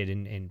misguided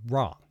and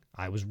wrong.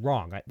 I was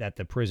wrong that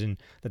the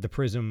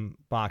Prism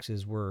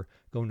boxes were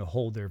going to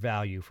hold their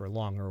value for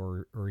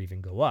longer or even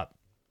go up.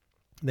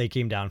 They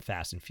came down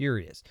fast and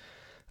furious.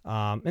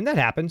 And that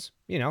happens.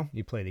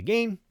 You play the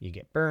game, you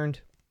get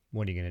burned.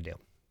 What are you going to do?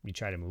 You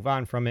try to move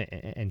on from it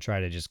and try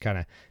to just kind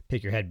of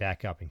pick your head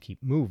back up and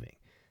keep moving.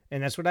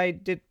 And that's what I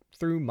did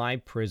through my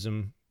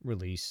Prism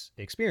release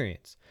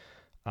experience.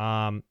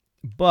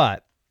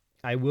 But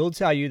I will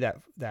tell you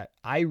that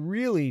I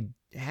really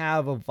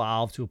have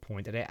evolved to a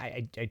point that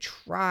I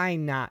try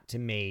not to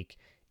make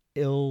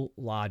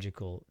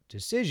illogical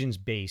decisions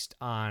based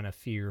on a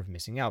fear of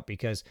missing out,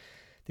 because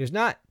there's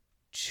not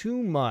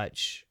too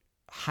much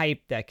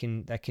hype that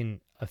can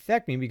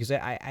affect me, because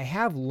I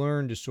have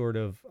learned to sort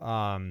of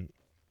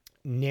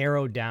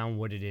narrow down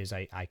what it is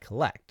I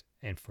collect.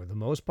 And for the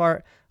most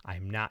part,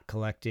 I'm not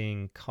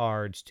collecting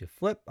cards to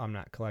flip. I'm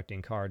not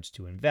collecting cards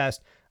to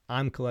invest.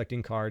 I'm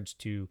collecting cards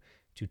to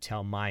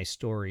tell my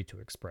story, to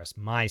express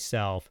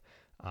myself,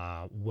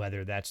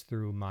 whether that's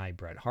through my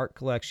Bret Hart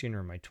collection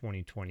or my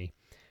 2020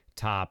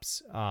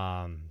 Topps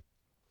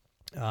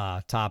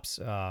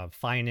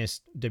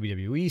Finest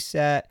WWE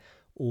set,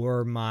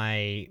 or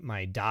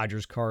my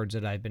Dodgers cards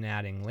that I've been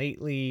adding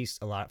lately,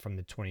 a lot from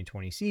the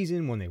 2020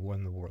 season when they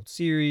won the World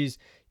Series.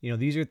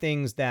 These are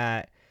things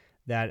that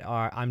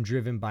I'm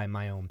driven by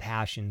my own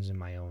passions and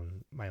my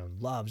own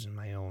loves and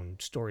my own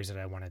stories that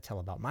I want to tell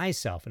about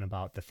myself and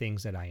about the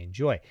things that I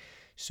enjoy.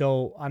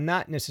 So I'm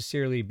not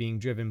necessarily being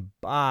driven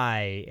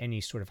by any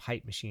sort of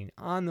hype machine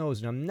on those,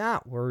 and I'm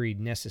not worried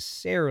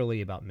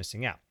necessarily about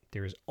missing out.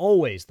 There is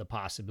always the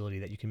possibility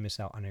that you can miss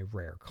out on a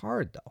rare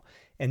card, though.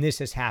 And this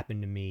has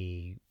happened to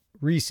me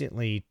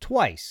recently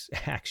twice,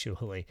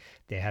 actually.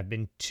 There have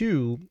been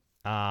two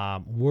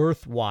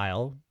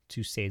worthwhile,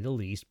 to say the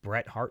least,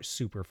 Bret Hart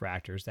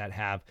superfractors that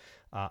have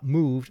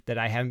moved that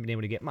I haven't been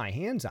able to get my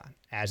hands on.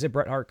 As a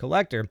Bret Hart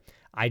collector,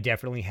 I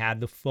definitely had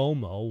the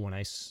FOMO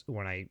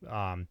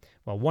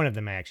one of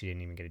them I actually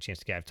didn't even get a chance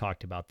to get. I've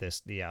talked about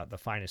this, the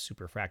Finest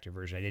superfractor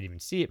version. I didn't even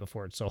see it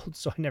before it sold,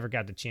 so I never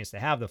got the chance to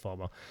have the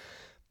FOMO.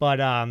 But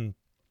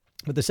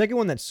But the second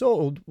one that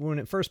sold, when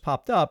it first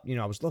popped up,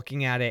 I was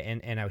looking at it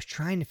and I was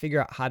trying to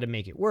figure out how to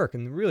make it work.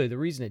 And really the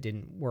reason it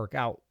didn't work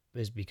out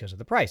is because of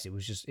the price. It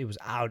was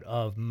out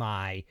of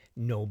my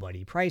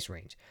nobody price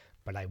range.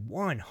 But I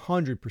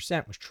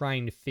 100% was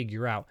trying to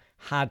figure out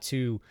how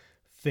to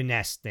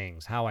finesse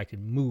things, how I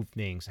could move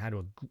things, how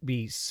to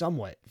be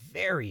somewhat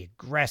very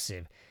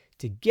aggressive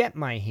to get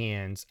my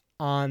hands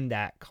on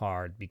that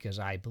card, because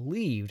I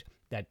believed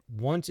that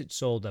once it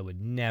sold, I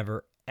would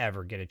never,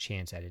 ever get a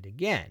chance at it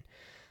again.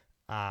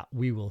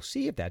 We will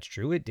see if that's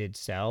true. It did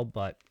sell,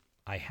 but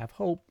I have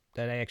hope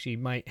that I actually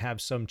might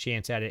have some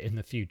chance at it in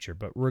the future.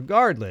 But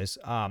regardless,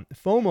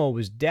 FOMO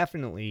was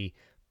definitely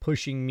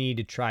pushing me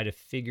to try to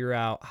figure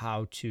out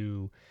how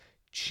to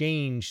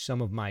change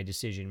some of my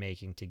decision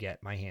making to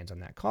get my hands on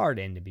that card.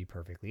 And to be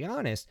perfectly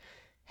honest,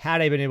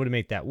 had I been able to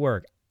make that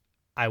work,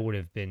 I would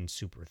have been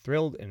super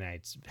thrilled, and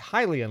it's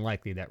highly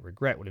unlikely that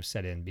regret would have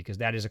set in, because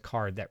that is a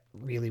card that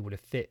really would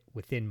have fit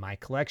within my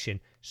collection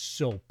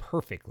so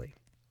perfectly.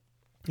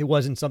 It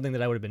wasn't something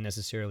that I would have been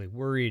necessarily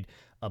worried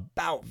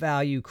about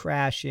value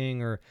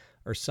crashing or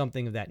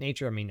something of that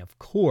nature. I mean, of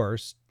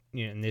course,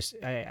 and this,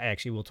 I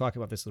actually will talk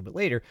about this a little bit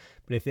later,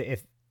 but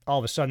if all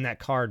of a sudden that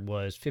card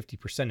was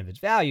 50% of its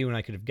value and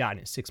I could have gotten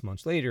it 6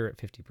 months later at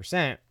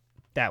 50%,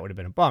 that would have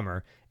been a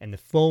bummer. And the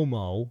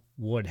FOMO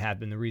would have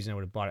been the reason I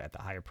would have bought it at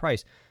the higher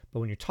price. But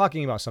when you're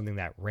talking about something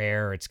that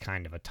rare, it's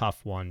kind of a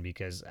tough one,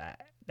 because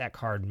that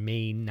card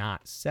may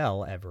not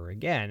sell ever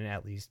again,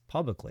 at least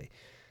publicly.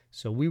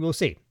 So we will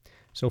see.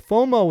 So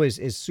FOMO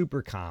is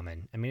super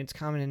common. I mean, it's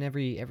common in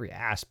every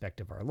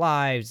aspect of our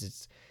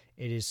lives.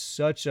 It is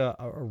such a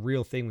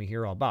real thing we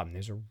hear all about. And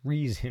there's a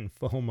reason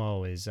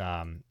FOMO is,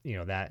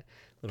 that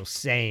little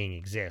saying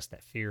exists,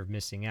 that fear of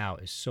missing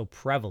out is so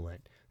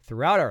prevalent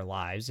throughout our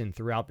lives and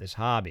throughout this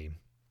hobby.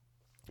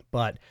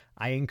 But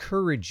I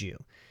encourage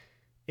you,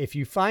 if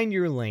you find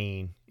your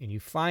lane and you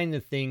find the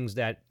things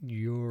that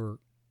you're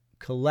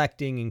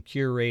collecting and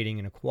curating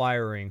and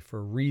acquiring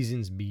for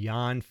reasons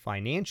beyond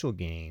financial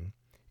gain,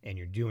 and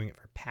you're doing it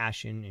for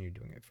passion and you're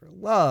doing it for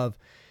love,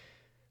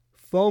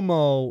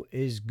 FOMO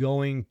is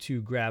going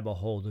to grab a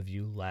hold of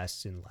you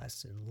less and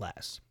less and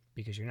less,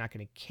 because you're not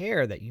going to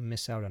care that you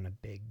miss out on a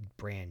big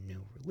brand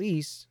new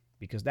release,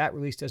 because that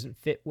release doesn't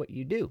fit what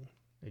you do.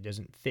 It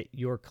doesn't fit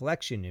your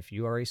collection if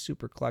you are a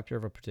super collector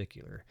of a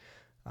particular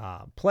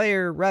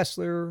player,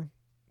 wrestler,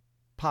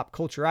 pop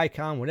culture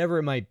icon, whatever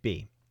it might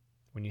be.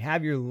 When you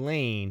have your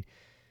lane,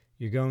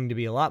 you're going to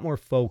be a lot more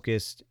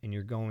focused, and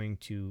you're going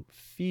to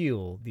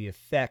feel the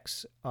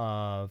effects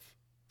of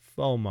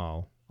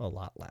FOMO a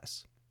lot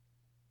less.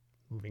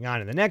 Moving on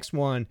to the next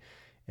one,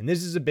 and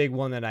this is a big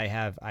one that I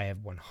have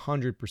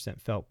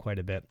 100% felt quite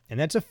a bit, and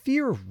that's a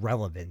fear of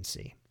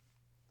relevancy.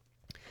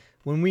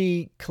 When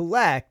we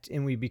collect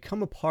and we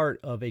become a part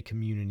of a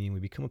community and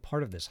we become a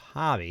part of this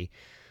hobby,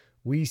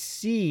 we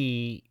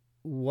see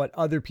what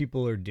other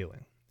people are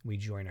doing. We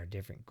join our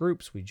different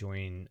groups. We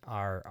join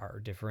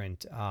our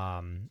different,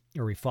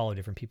 or we follow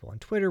different people on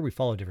Twitter. We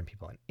follow different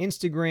people on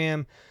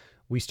Instagram.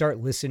 We start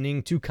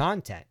listening to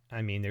content.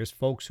 I mean, there's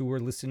folks who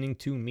are listening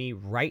to me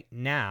right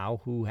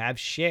now who have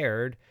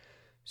shared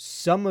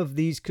some of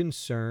these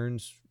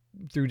concerns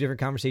through different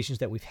conversations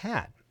that we've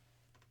had.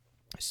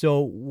 So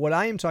what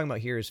I am talking about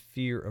here is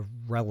fear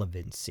of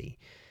relevancy.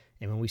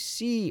 And when we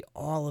see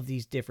all of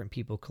these different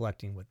people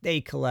collecting what they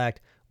collect,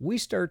 we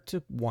start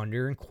to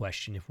wonder and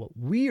question if what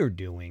we are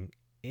doing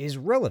is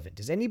relevant.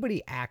 Does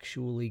anybody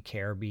actually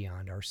care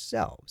beyond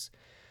ourselves?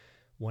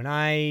 When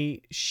I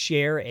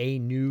share a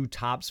new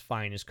Topps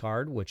Finest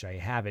card, which I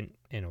haven't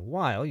in a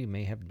while, you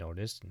may have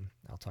noticed, and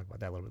I'll talk about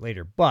that a little bit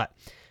later, but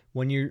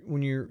when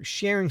you're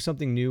sharing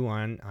something new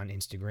on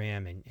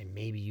Instagram and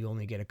maybe you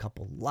only get a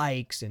couple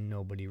likes and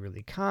nobody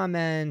really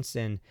comments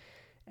and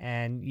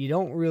you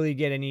don't really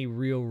get any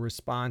real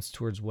response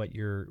towards what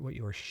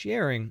you're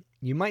sharing,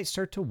 you might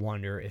start to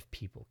wonder if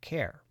people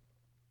care.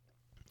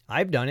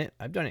 I've done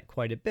it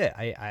quite a bit.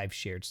 I've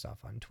shared stuff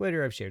on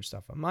Twitter. I've shared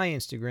stuff on my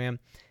Instagram.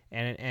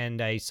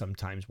 And I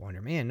sometimes wonder,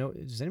 man,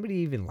 does anybody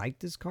even like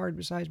this card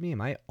besides me?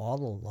 Am I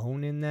all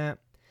alone in that?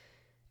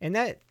 And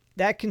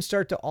that can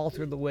start to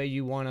alter the way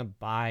you want to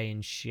buy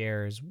and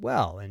share as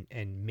well.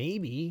 And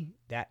maybe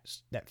that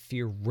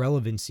fear of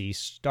relevancy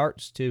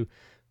starts to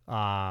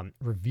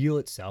reveal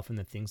itself in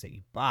the things that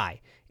you buy.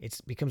 It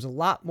becomes a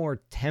lot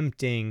more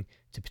tempting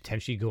to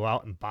potentially go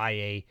out and buy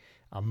a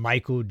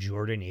Michael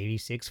Jordan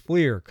 86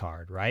 Fleer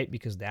card, right?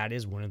 Because that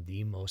is one of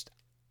the most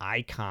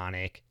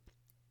iconic,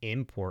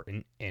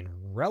 important, and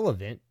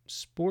relevant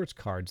sports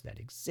cards that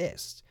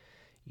exist.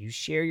 You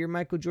share your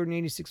Michael Jordan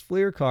 86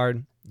 Fleer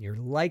card, you're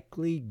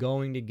likely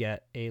going to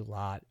get a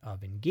lot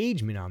of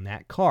engagement on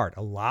that card,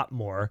 a lot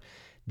more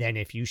than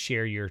if you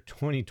share your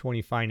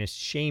 2020 Finest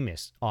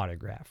Seamus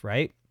autograph,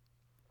 right?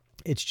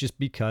 It's just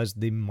because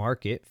the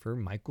market for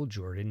Michael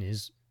Jordan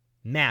is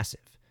massive.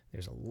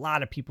 There's a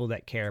lot of people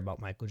that care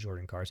about Michael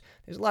Jordan cards.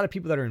 There's a lot of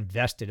people that are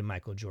invested in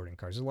Michael Jordan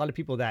cards. There's a lot of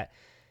people that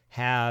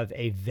have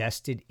a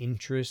vested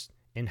interest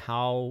in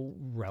how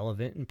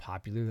relevant and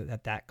popular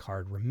that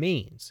card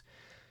remains.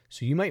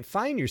 So you might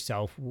find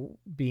yourself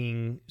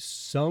being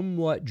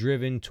somewhat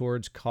driven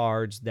towards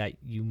cards that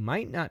you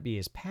might not be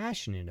as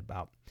passionate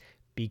about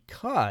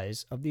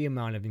because of the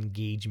amount of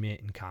engagement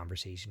and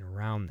conversation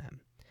around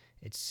them.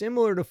 It's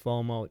similar to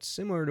FOMO. It's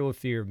similar to a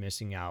fear of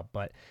missing out,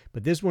 but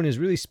this one is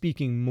really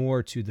speaking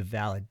more to the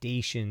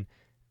validation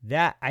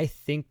that I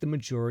think the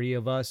majority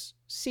of us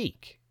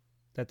seek,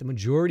 that the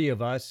majority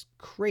of us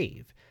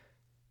crave.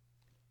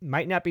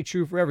 Might not be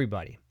true for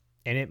everybody,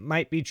 and it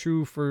might be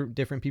true for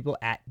different people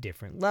at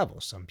different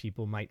levels. Some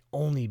people might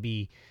only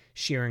be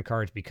sharing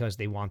cards because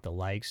they want the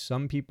likes.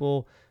 Some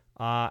people,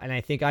 and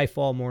I think I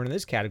fall more into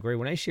this category,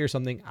 when I share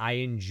something, I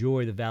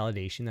enjoy the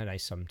validation that I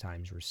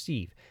sometimes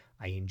receive.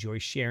 I enjoy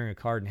sharing a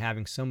card and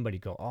having somebody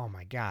go, oh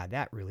my God,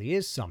 that really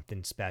is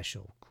something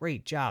special.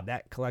 Great job.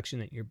 That collection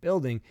that you're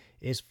building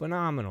is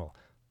phenomenal.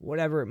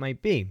 Whatever it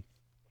might be.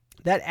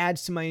 That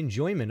adds to my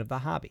enjoyment of the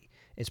hobby.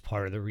 It's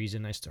part of the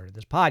reason I started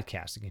this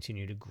podcast, to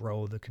continue to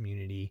grow the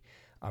community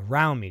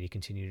around me, to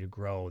continue to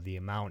grow the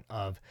amount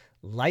of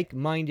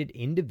like-minded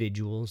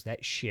individuals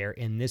that share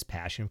in this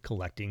passion of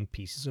collecting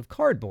pieces of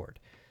cardboard.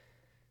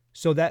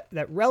 So that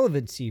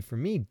relevancy for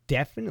me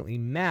definitely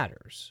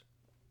matters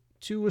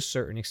to a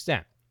certain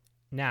extent.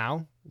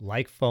 Now,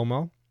 like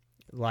FOMO,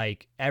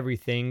 like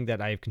everything that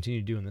I've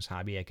continued to do in this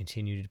hobby, I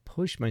continue to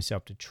push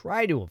myself to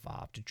try to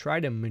evolve, to try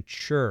to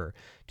mature,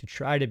 to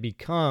try to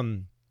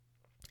become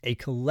a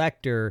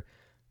collector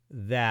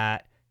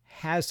that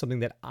has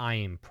something that I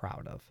am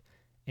proud of.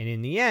 And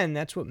in the end,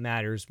 that's what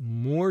matters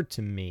more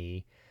to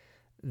me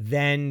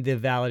than the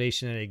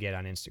validation that I get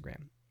on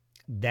Instagram,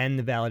 than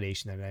the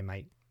validation that I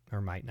might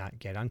or might not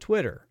get on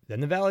Twitter,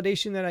 than the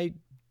validation that I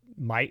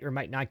might or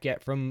might not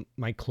get from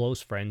my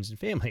close friends and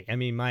family. I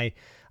mean, I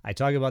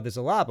talk about this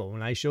a lot, but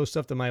when I show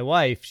stuff to my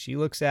wife, she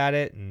looks at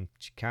it and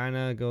she kind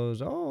of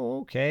goes, oh,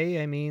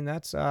 okay. I mean,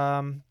 that's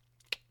a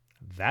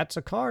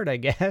card, I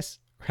guess,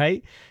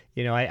 right?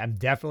 You know, I'm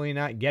definitely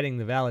not getting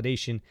the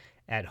validation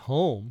at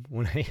home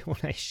when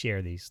I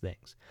share these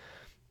things.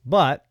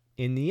 But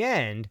in the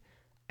end,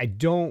 I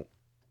don't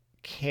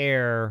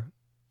care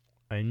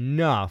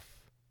enough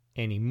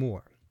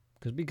anymore.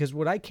 Because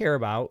what I care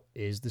about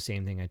is the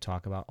same thing I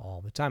talk about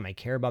all the time. I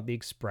care about the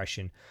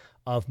expression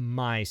of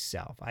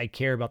myself. I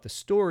care about the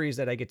stories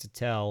that I get to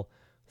tell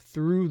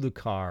through the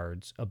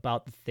cards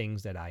about the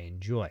things that I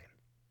enjoy.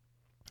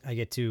 I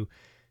get to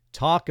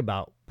talk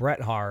about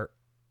Bret Hart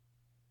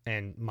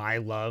and my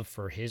love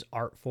for his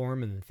art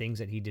form and the things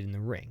that he did in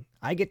the ring.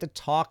 I get to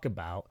talk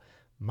about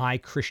my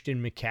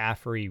Christian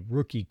McCaffrey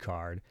rookie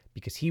card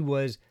because he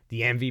was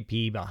the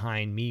MVP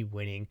behind me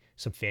winning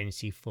some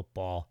fantasy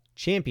football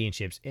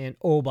championships. And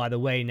oh, by the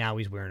way, now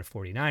he's wearing a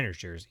 49ers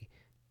jersey.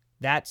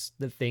 That's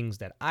the things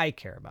that I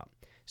care about.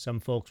 Some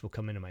folks will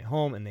come into my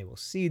home and they will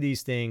see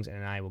these things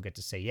and I will get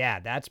to say, yeah,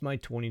 that's my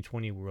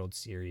 2020 World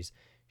Series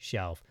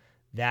shelf.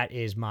 That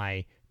is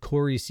my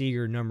Corey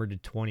Seager numbered to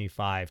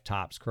 25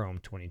 Topps Chrome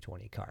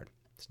 2020 card.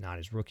 It's not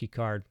his rookie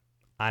card.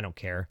 I don't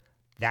care.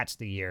 That's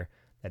the year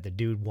that the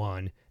dude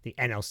won the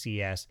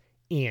NLCS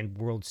and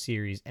World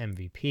Series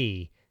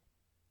MVP,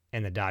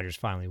 and the Dodgers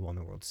finally won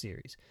the World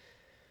Series.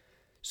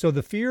 So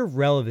the fear of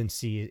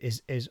relevancy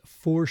is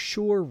for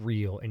sure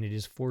real, and it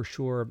is for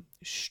sure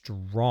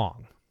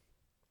strong.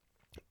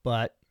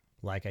 But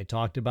like I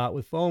talked about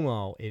with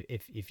FOMO,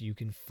 if you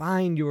can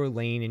find your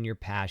lane and your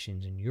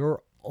passions and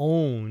your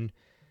own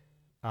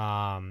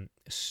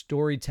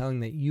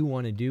storytelling that you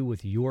want to do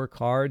with your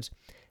cards,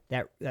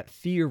 that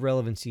fear of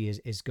relevancy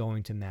is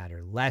going to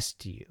matter less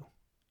to you.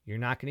 You're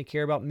not going to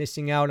care about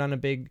missing out on a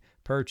big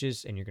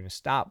purchase, and you're going to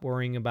stop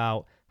worrying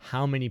about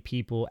how many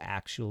people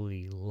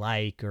actually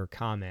like or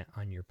comment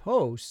on your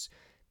posts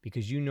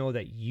because you know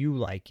that you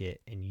like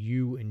it and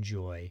you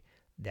enjoy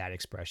that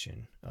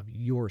expression of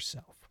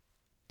yourself.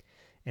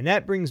 And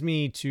that brings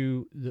me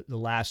to the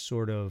last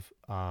sort of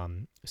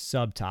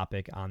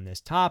subtopic on this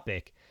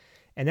topic,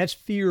 and that's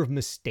fear of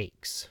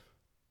mistakes.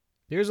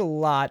 There's a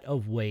lot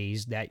of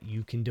ways that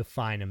you can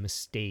define a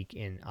mistake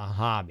in a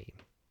hobby.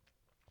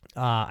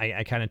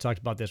 I kind of talked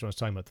about this when I was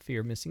talking about the fear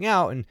of missing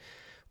out and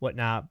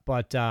whatnot.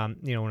 But, when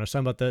I was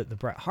talking about the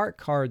Bret Hart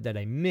card that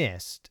I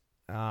missed,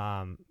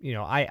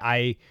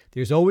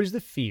 there's always the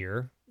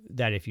fear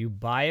that if you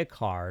buy a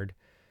card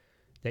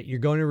that you're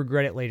going to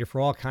regret it later for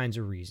all kinds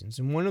of reasons.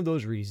 And one of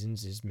those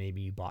reasons is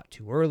maybe you bought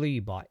too early,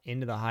 you bought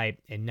into the hype,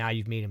 and now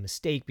you've made a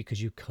mistake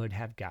because you could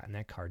have gotten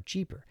that card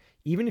cheaper.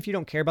 Even if you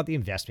don't care about the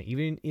investment,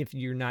 even if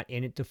you're not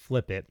in it to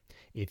flip it,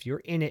 if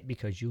you're in it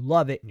because you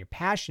love it and you're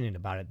passionate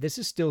about it, this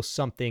is still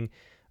something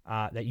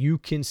that you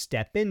can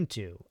step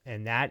into.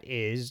 And that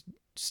is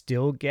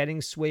still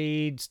getting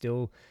swayed,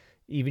 still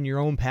even your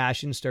own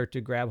passions start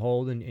to grab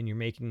hold and you're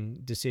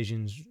making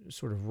decisions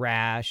sort of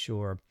rash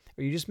or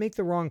you just make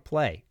the wrong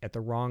play at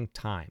the wrong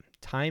time.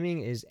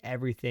 Timing is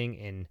everything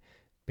in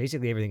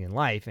basically everything in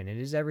life, and it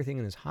is everything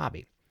in this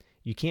hobby.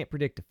 You can't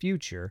predict the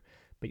future,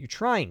 but you're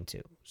trying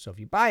to. So if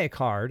you buy a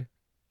card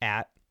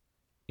at,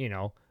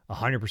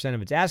 100%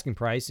 of its asking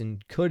price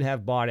and could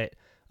have bought it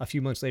a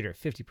few months later at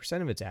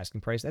 50% of its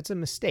asking price, that's a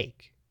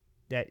mistake.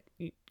 that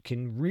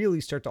can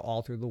really start to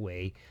alter the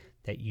way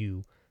that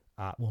you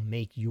will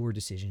make your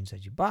decisions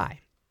as you buy.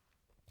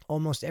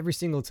 Almost every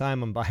single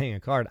time I'm buying a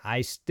card,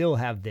 I still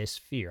have this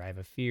fear. I have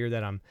a fear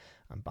that I'm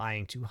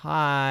buying too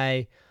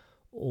high,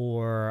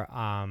 or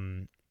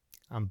I'm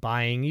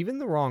buying even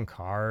the wrong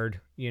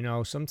card.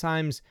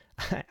 Sometimes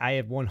I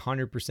have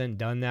 100%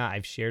 done that.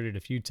 I've shared it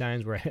a few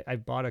times where I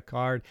bought a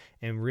card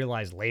and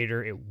realized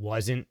later it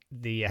wasn't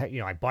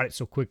I bought it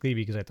so quickly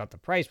because I thought the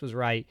price was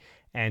right.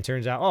 And it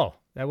turns out, oh,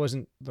 that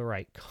wasn't the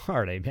right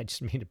card. I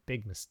just made a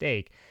big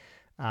mistake.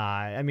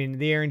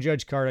 The Aaron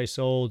Judge card I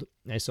sold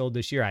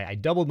this year. I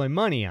doubled my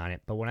money on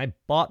it, but when I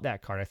bought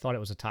that card, I thought it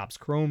was a Topps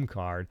Chrome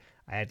card.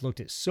 I had looked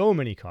at so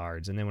many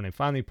cards, and then when I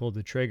finally pulled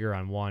the trigger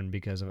on one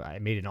because I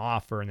made an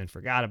offer and then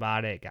forgot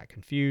about it, got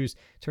confused.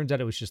 Turns out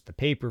it was just the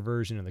paper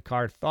version of the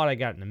card. Thought I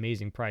got an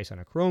amazing price on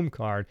a Chrome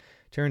card.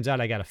 Turns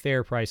out I got a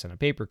fair price on a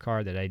paper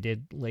card that I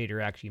did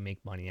later actually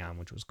make money on,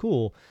 which was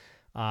cool.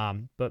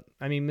 But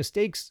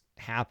mistakes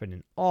happen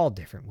in all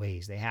different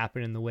ways. They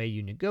happen in the way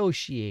you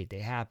negotiate. They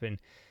happen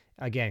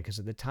again because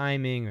of the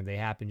timing, or they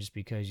happen just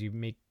because you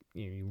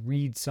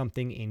read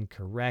something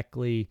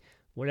incorrectly,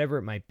 whatever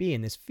it might be.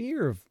 And this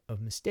fear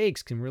of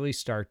mistakes can really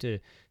start to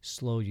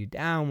slow you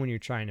down when you're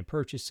trying to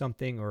purchase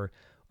something, or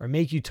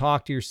make you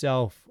talk to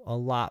yourself a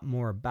lot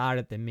more about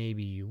it than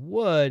maybe you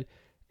would.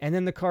 And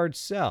then the card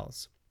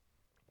sells.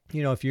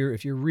 If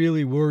you're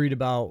really worried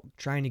about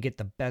trying to get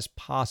the best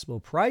possible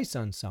price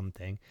on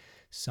something,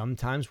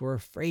 sometimes we're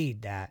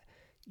afraid that,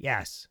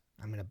 yes,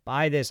 I'm going to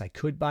buy this. I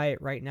could buy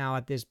it right now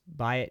at this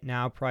buy it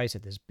now price,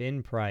 at this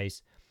bin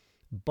price.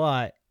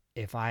 But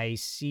if I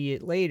see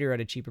it later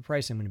at a cheaper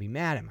price, I'm going to be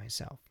mad at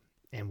myself.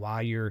 And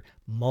while you're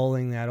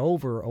mulling that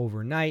over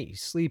overnight, you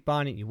sleep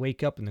on it, you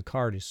wake up and the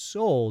card is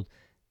sold.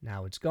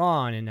 Now it's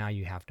gone. And now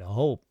you have to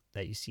hope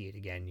that you see it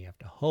again. You have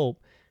to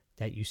hope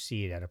that you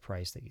see it at a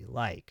price that you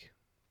like.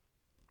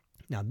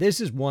 Now,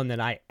 this is one that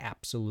I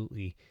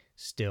absolutely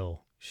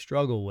still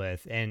struggle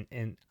with. And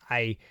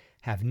I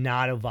have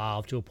not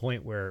evolved to a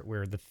point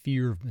where the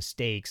fear of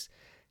mistakes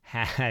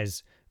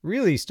has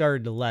really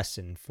started to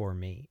lessen for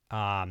me.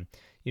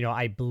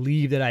 I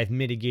believe that I've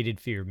mitigated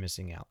fear of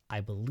missing out.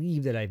 I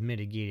believe that I've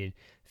mitigated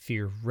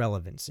fear of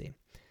relevancy.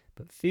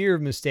 But fear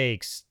of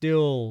mistakes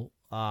still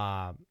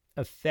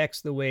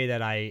affects the way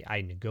that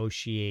I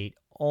negotiate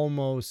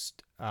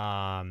almost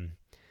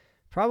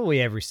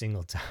probably every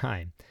single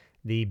time.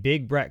 The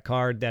big Brett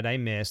card that I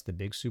missed, the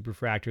big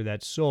superfractor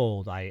that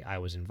sold, I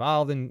was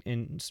involved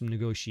in some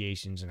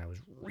negotiations, and I was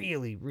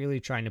really,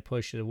 really trying to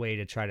push it away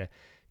to try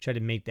to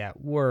make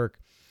that work.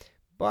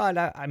 But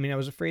I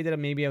was afraid that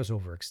maybe I was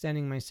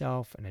overextending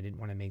myself, and I didn't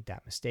want to make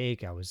that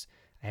mistake. I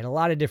had a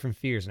lot of different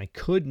fears, and I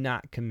could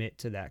not commit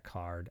to that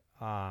card.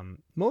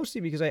 Mostly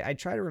because I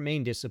try to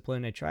remain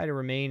disciplined. I try to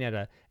remain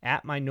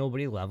at my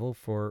nobody level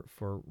for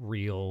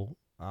real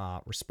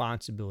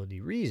responsibility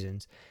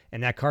reasons,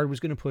 and that card was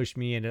going to push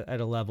me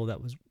at a level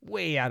that was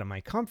way out of my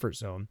comfort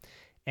zone,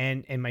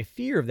 and my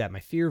fear of that, my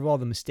fear of all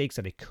the mistakes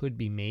that I could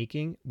be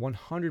making,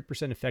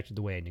 100% affected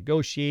the way I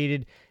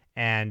negotiated,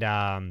 and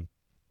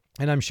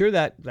I'm sure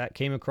that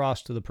came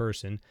across to the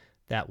person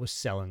that was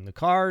selling the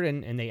card,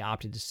 and they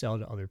opted to sell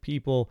to other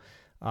people,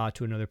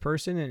 to another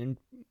person, and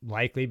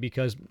likely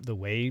because the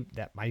way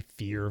that my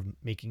fear of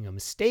making a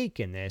mistake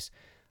in this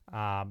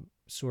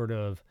sort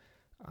of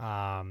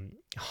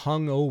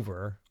hung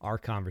over our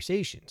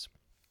conversations.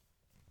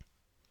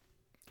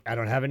 I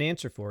don't have an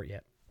answer for it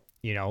yet.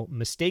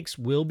 Mistakes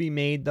will be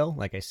made, though.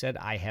 Like I said,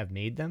 I have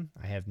made them.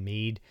 I have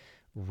made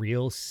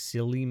real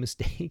silly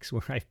mistakes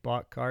where I've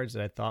bought cards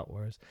that I thought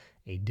was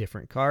a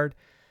different card.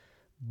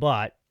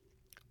 But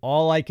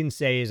all I can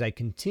say is I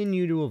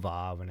continue to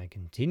evolve, and I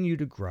continue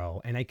to grow,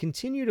 and I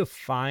continue to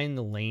find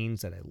the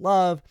lanes that I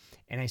love,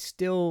 and I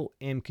still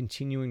am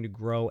continuing to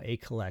grow a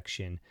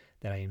collection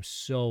that I am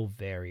so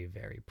very,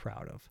 very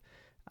proud of.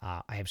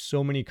 I have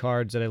so many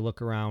cards that I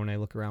look around when I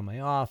look around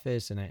my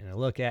office, and I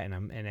look at,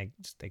 and I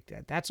just think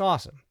that's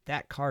awesome.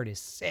 That card is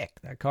sick.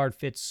 That card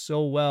fits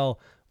so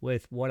well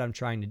with what I'm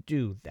trying to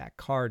do. That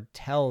card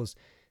tells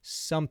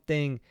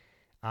something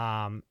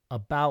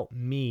about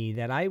me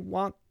that I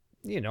want,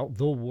 the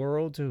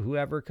world, to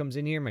whoever comes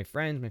in here, my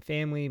friends, my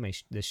family,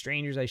 the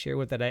strangers I share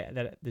with,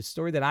 that the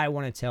story that I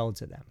want to tell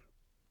to them.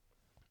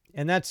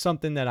 And that's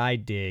something that I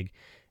dig.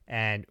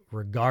 And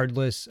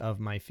regardless of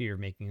my fear of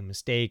making a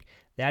mistake,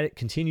 that it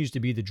continues to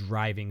be the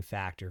driving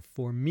factor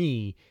for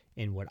me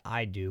in what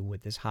I do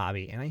with this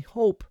hobby. And I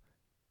hope,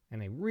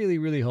 and I really,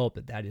 really hope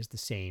that is the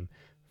same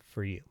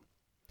for you.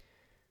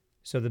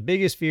 So the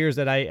biggest fears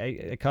that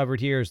I covered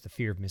here is the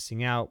fear of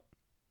missing out.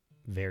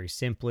 Very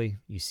simply,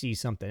 you see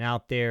something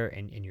out there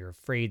and you're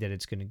afraid that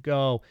it's going to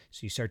go.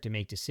 So you start to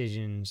make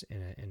decisions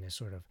in a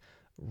sort of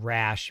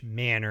rash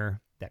manner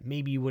that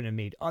maybe you wouldn't have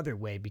made other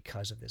way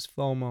because of this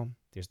FOMO.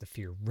 There's the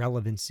fear of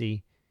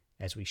relevancy.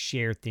 As we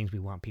share things, we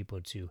want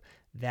people to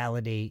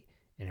validate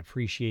and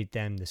appreciate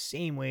them the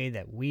same way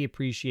that we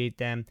appreciate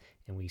them.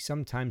 And we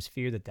sometimes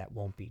fear that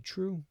won't be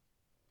true.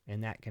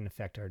 and that can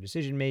affect our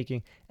decision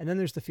making. And then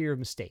there's the fear of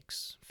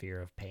mistakes,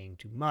 fear of paying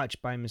too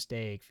much by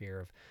mistake, fear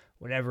of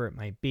whatever it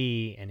might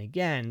be. And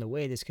again, the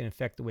way this can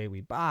affect the way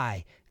we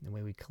buy and the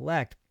way we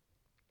collect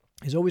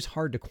is always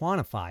hard to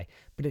quantify,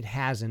 but it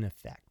has an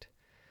effect.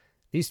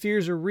 These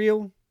fears are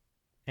real,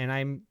 and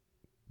I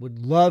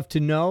would love to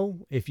know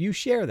if you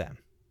share them.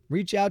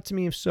 Reach out to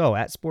me if so,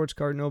 at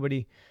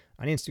SportsCardNobody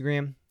on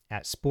Instagram,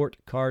 at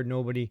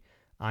SportCardNobody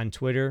on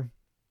Twitter.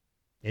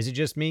 Is it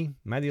just me?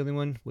 Am I the only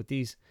one with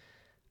these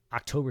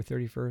October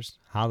 31st,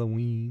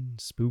 Halloween,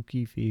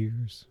 spooky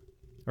fears?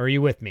 Or are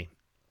you with me?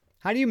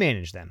 How do you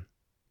manage them?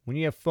 When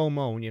you have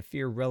FOMO, when you have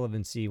fear of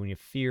relevancy, when you have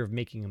fear of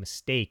making a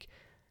mistake,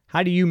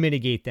 how do you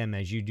mitigate them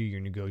as you do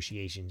your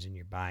negotiations and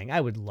your buying?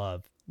 I would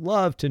love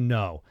to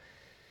know.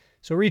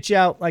 So reach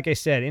out, like I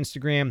said,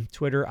 Instagram,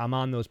 Twitter, I'm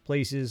on those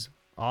places.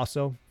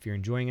 Also, if you're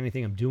enjoying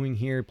anything I'm doing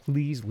here,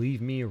 please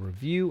leave me a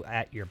review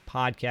at your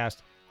podcast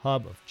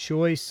hub of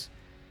choice.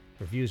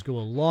 Reviews go a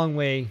long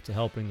way to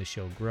helping the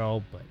show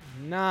grow, but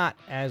not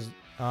as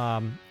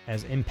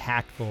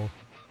impactful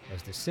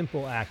as the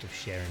simple act of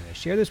sharing this.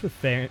 Share this with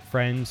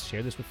friends,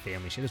 share this with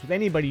family, share this with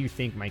anybody you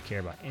think might care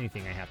about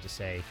anything I have to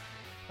say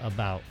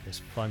about this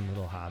fun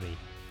little hobby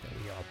that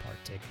we all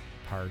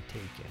partake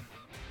in.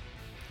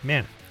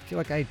 Man, I feel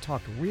like I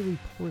talked really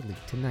poorly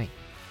tonight.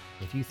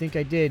 If you think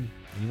I did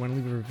and you want to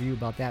leave a review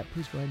about that,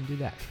 please go ahead and do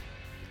that.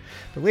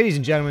 But ladies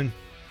and gentlemen,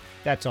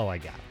 that's all I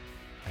got.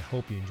 I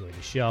hope you enjoyed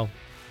the show.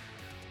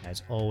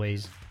 As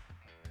always,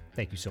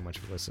 thank you so much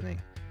for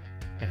listening,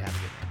 and have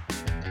a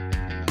good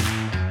night.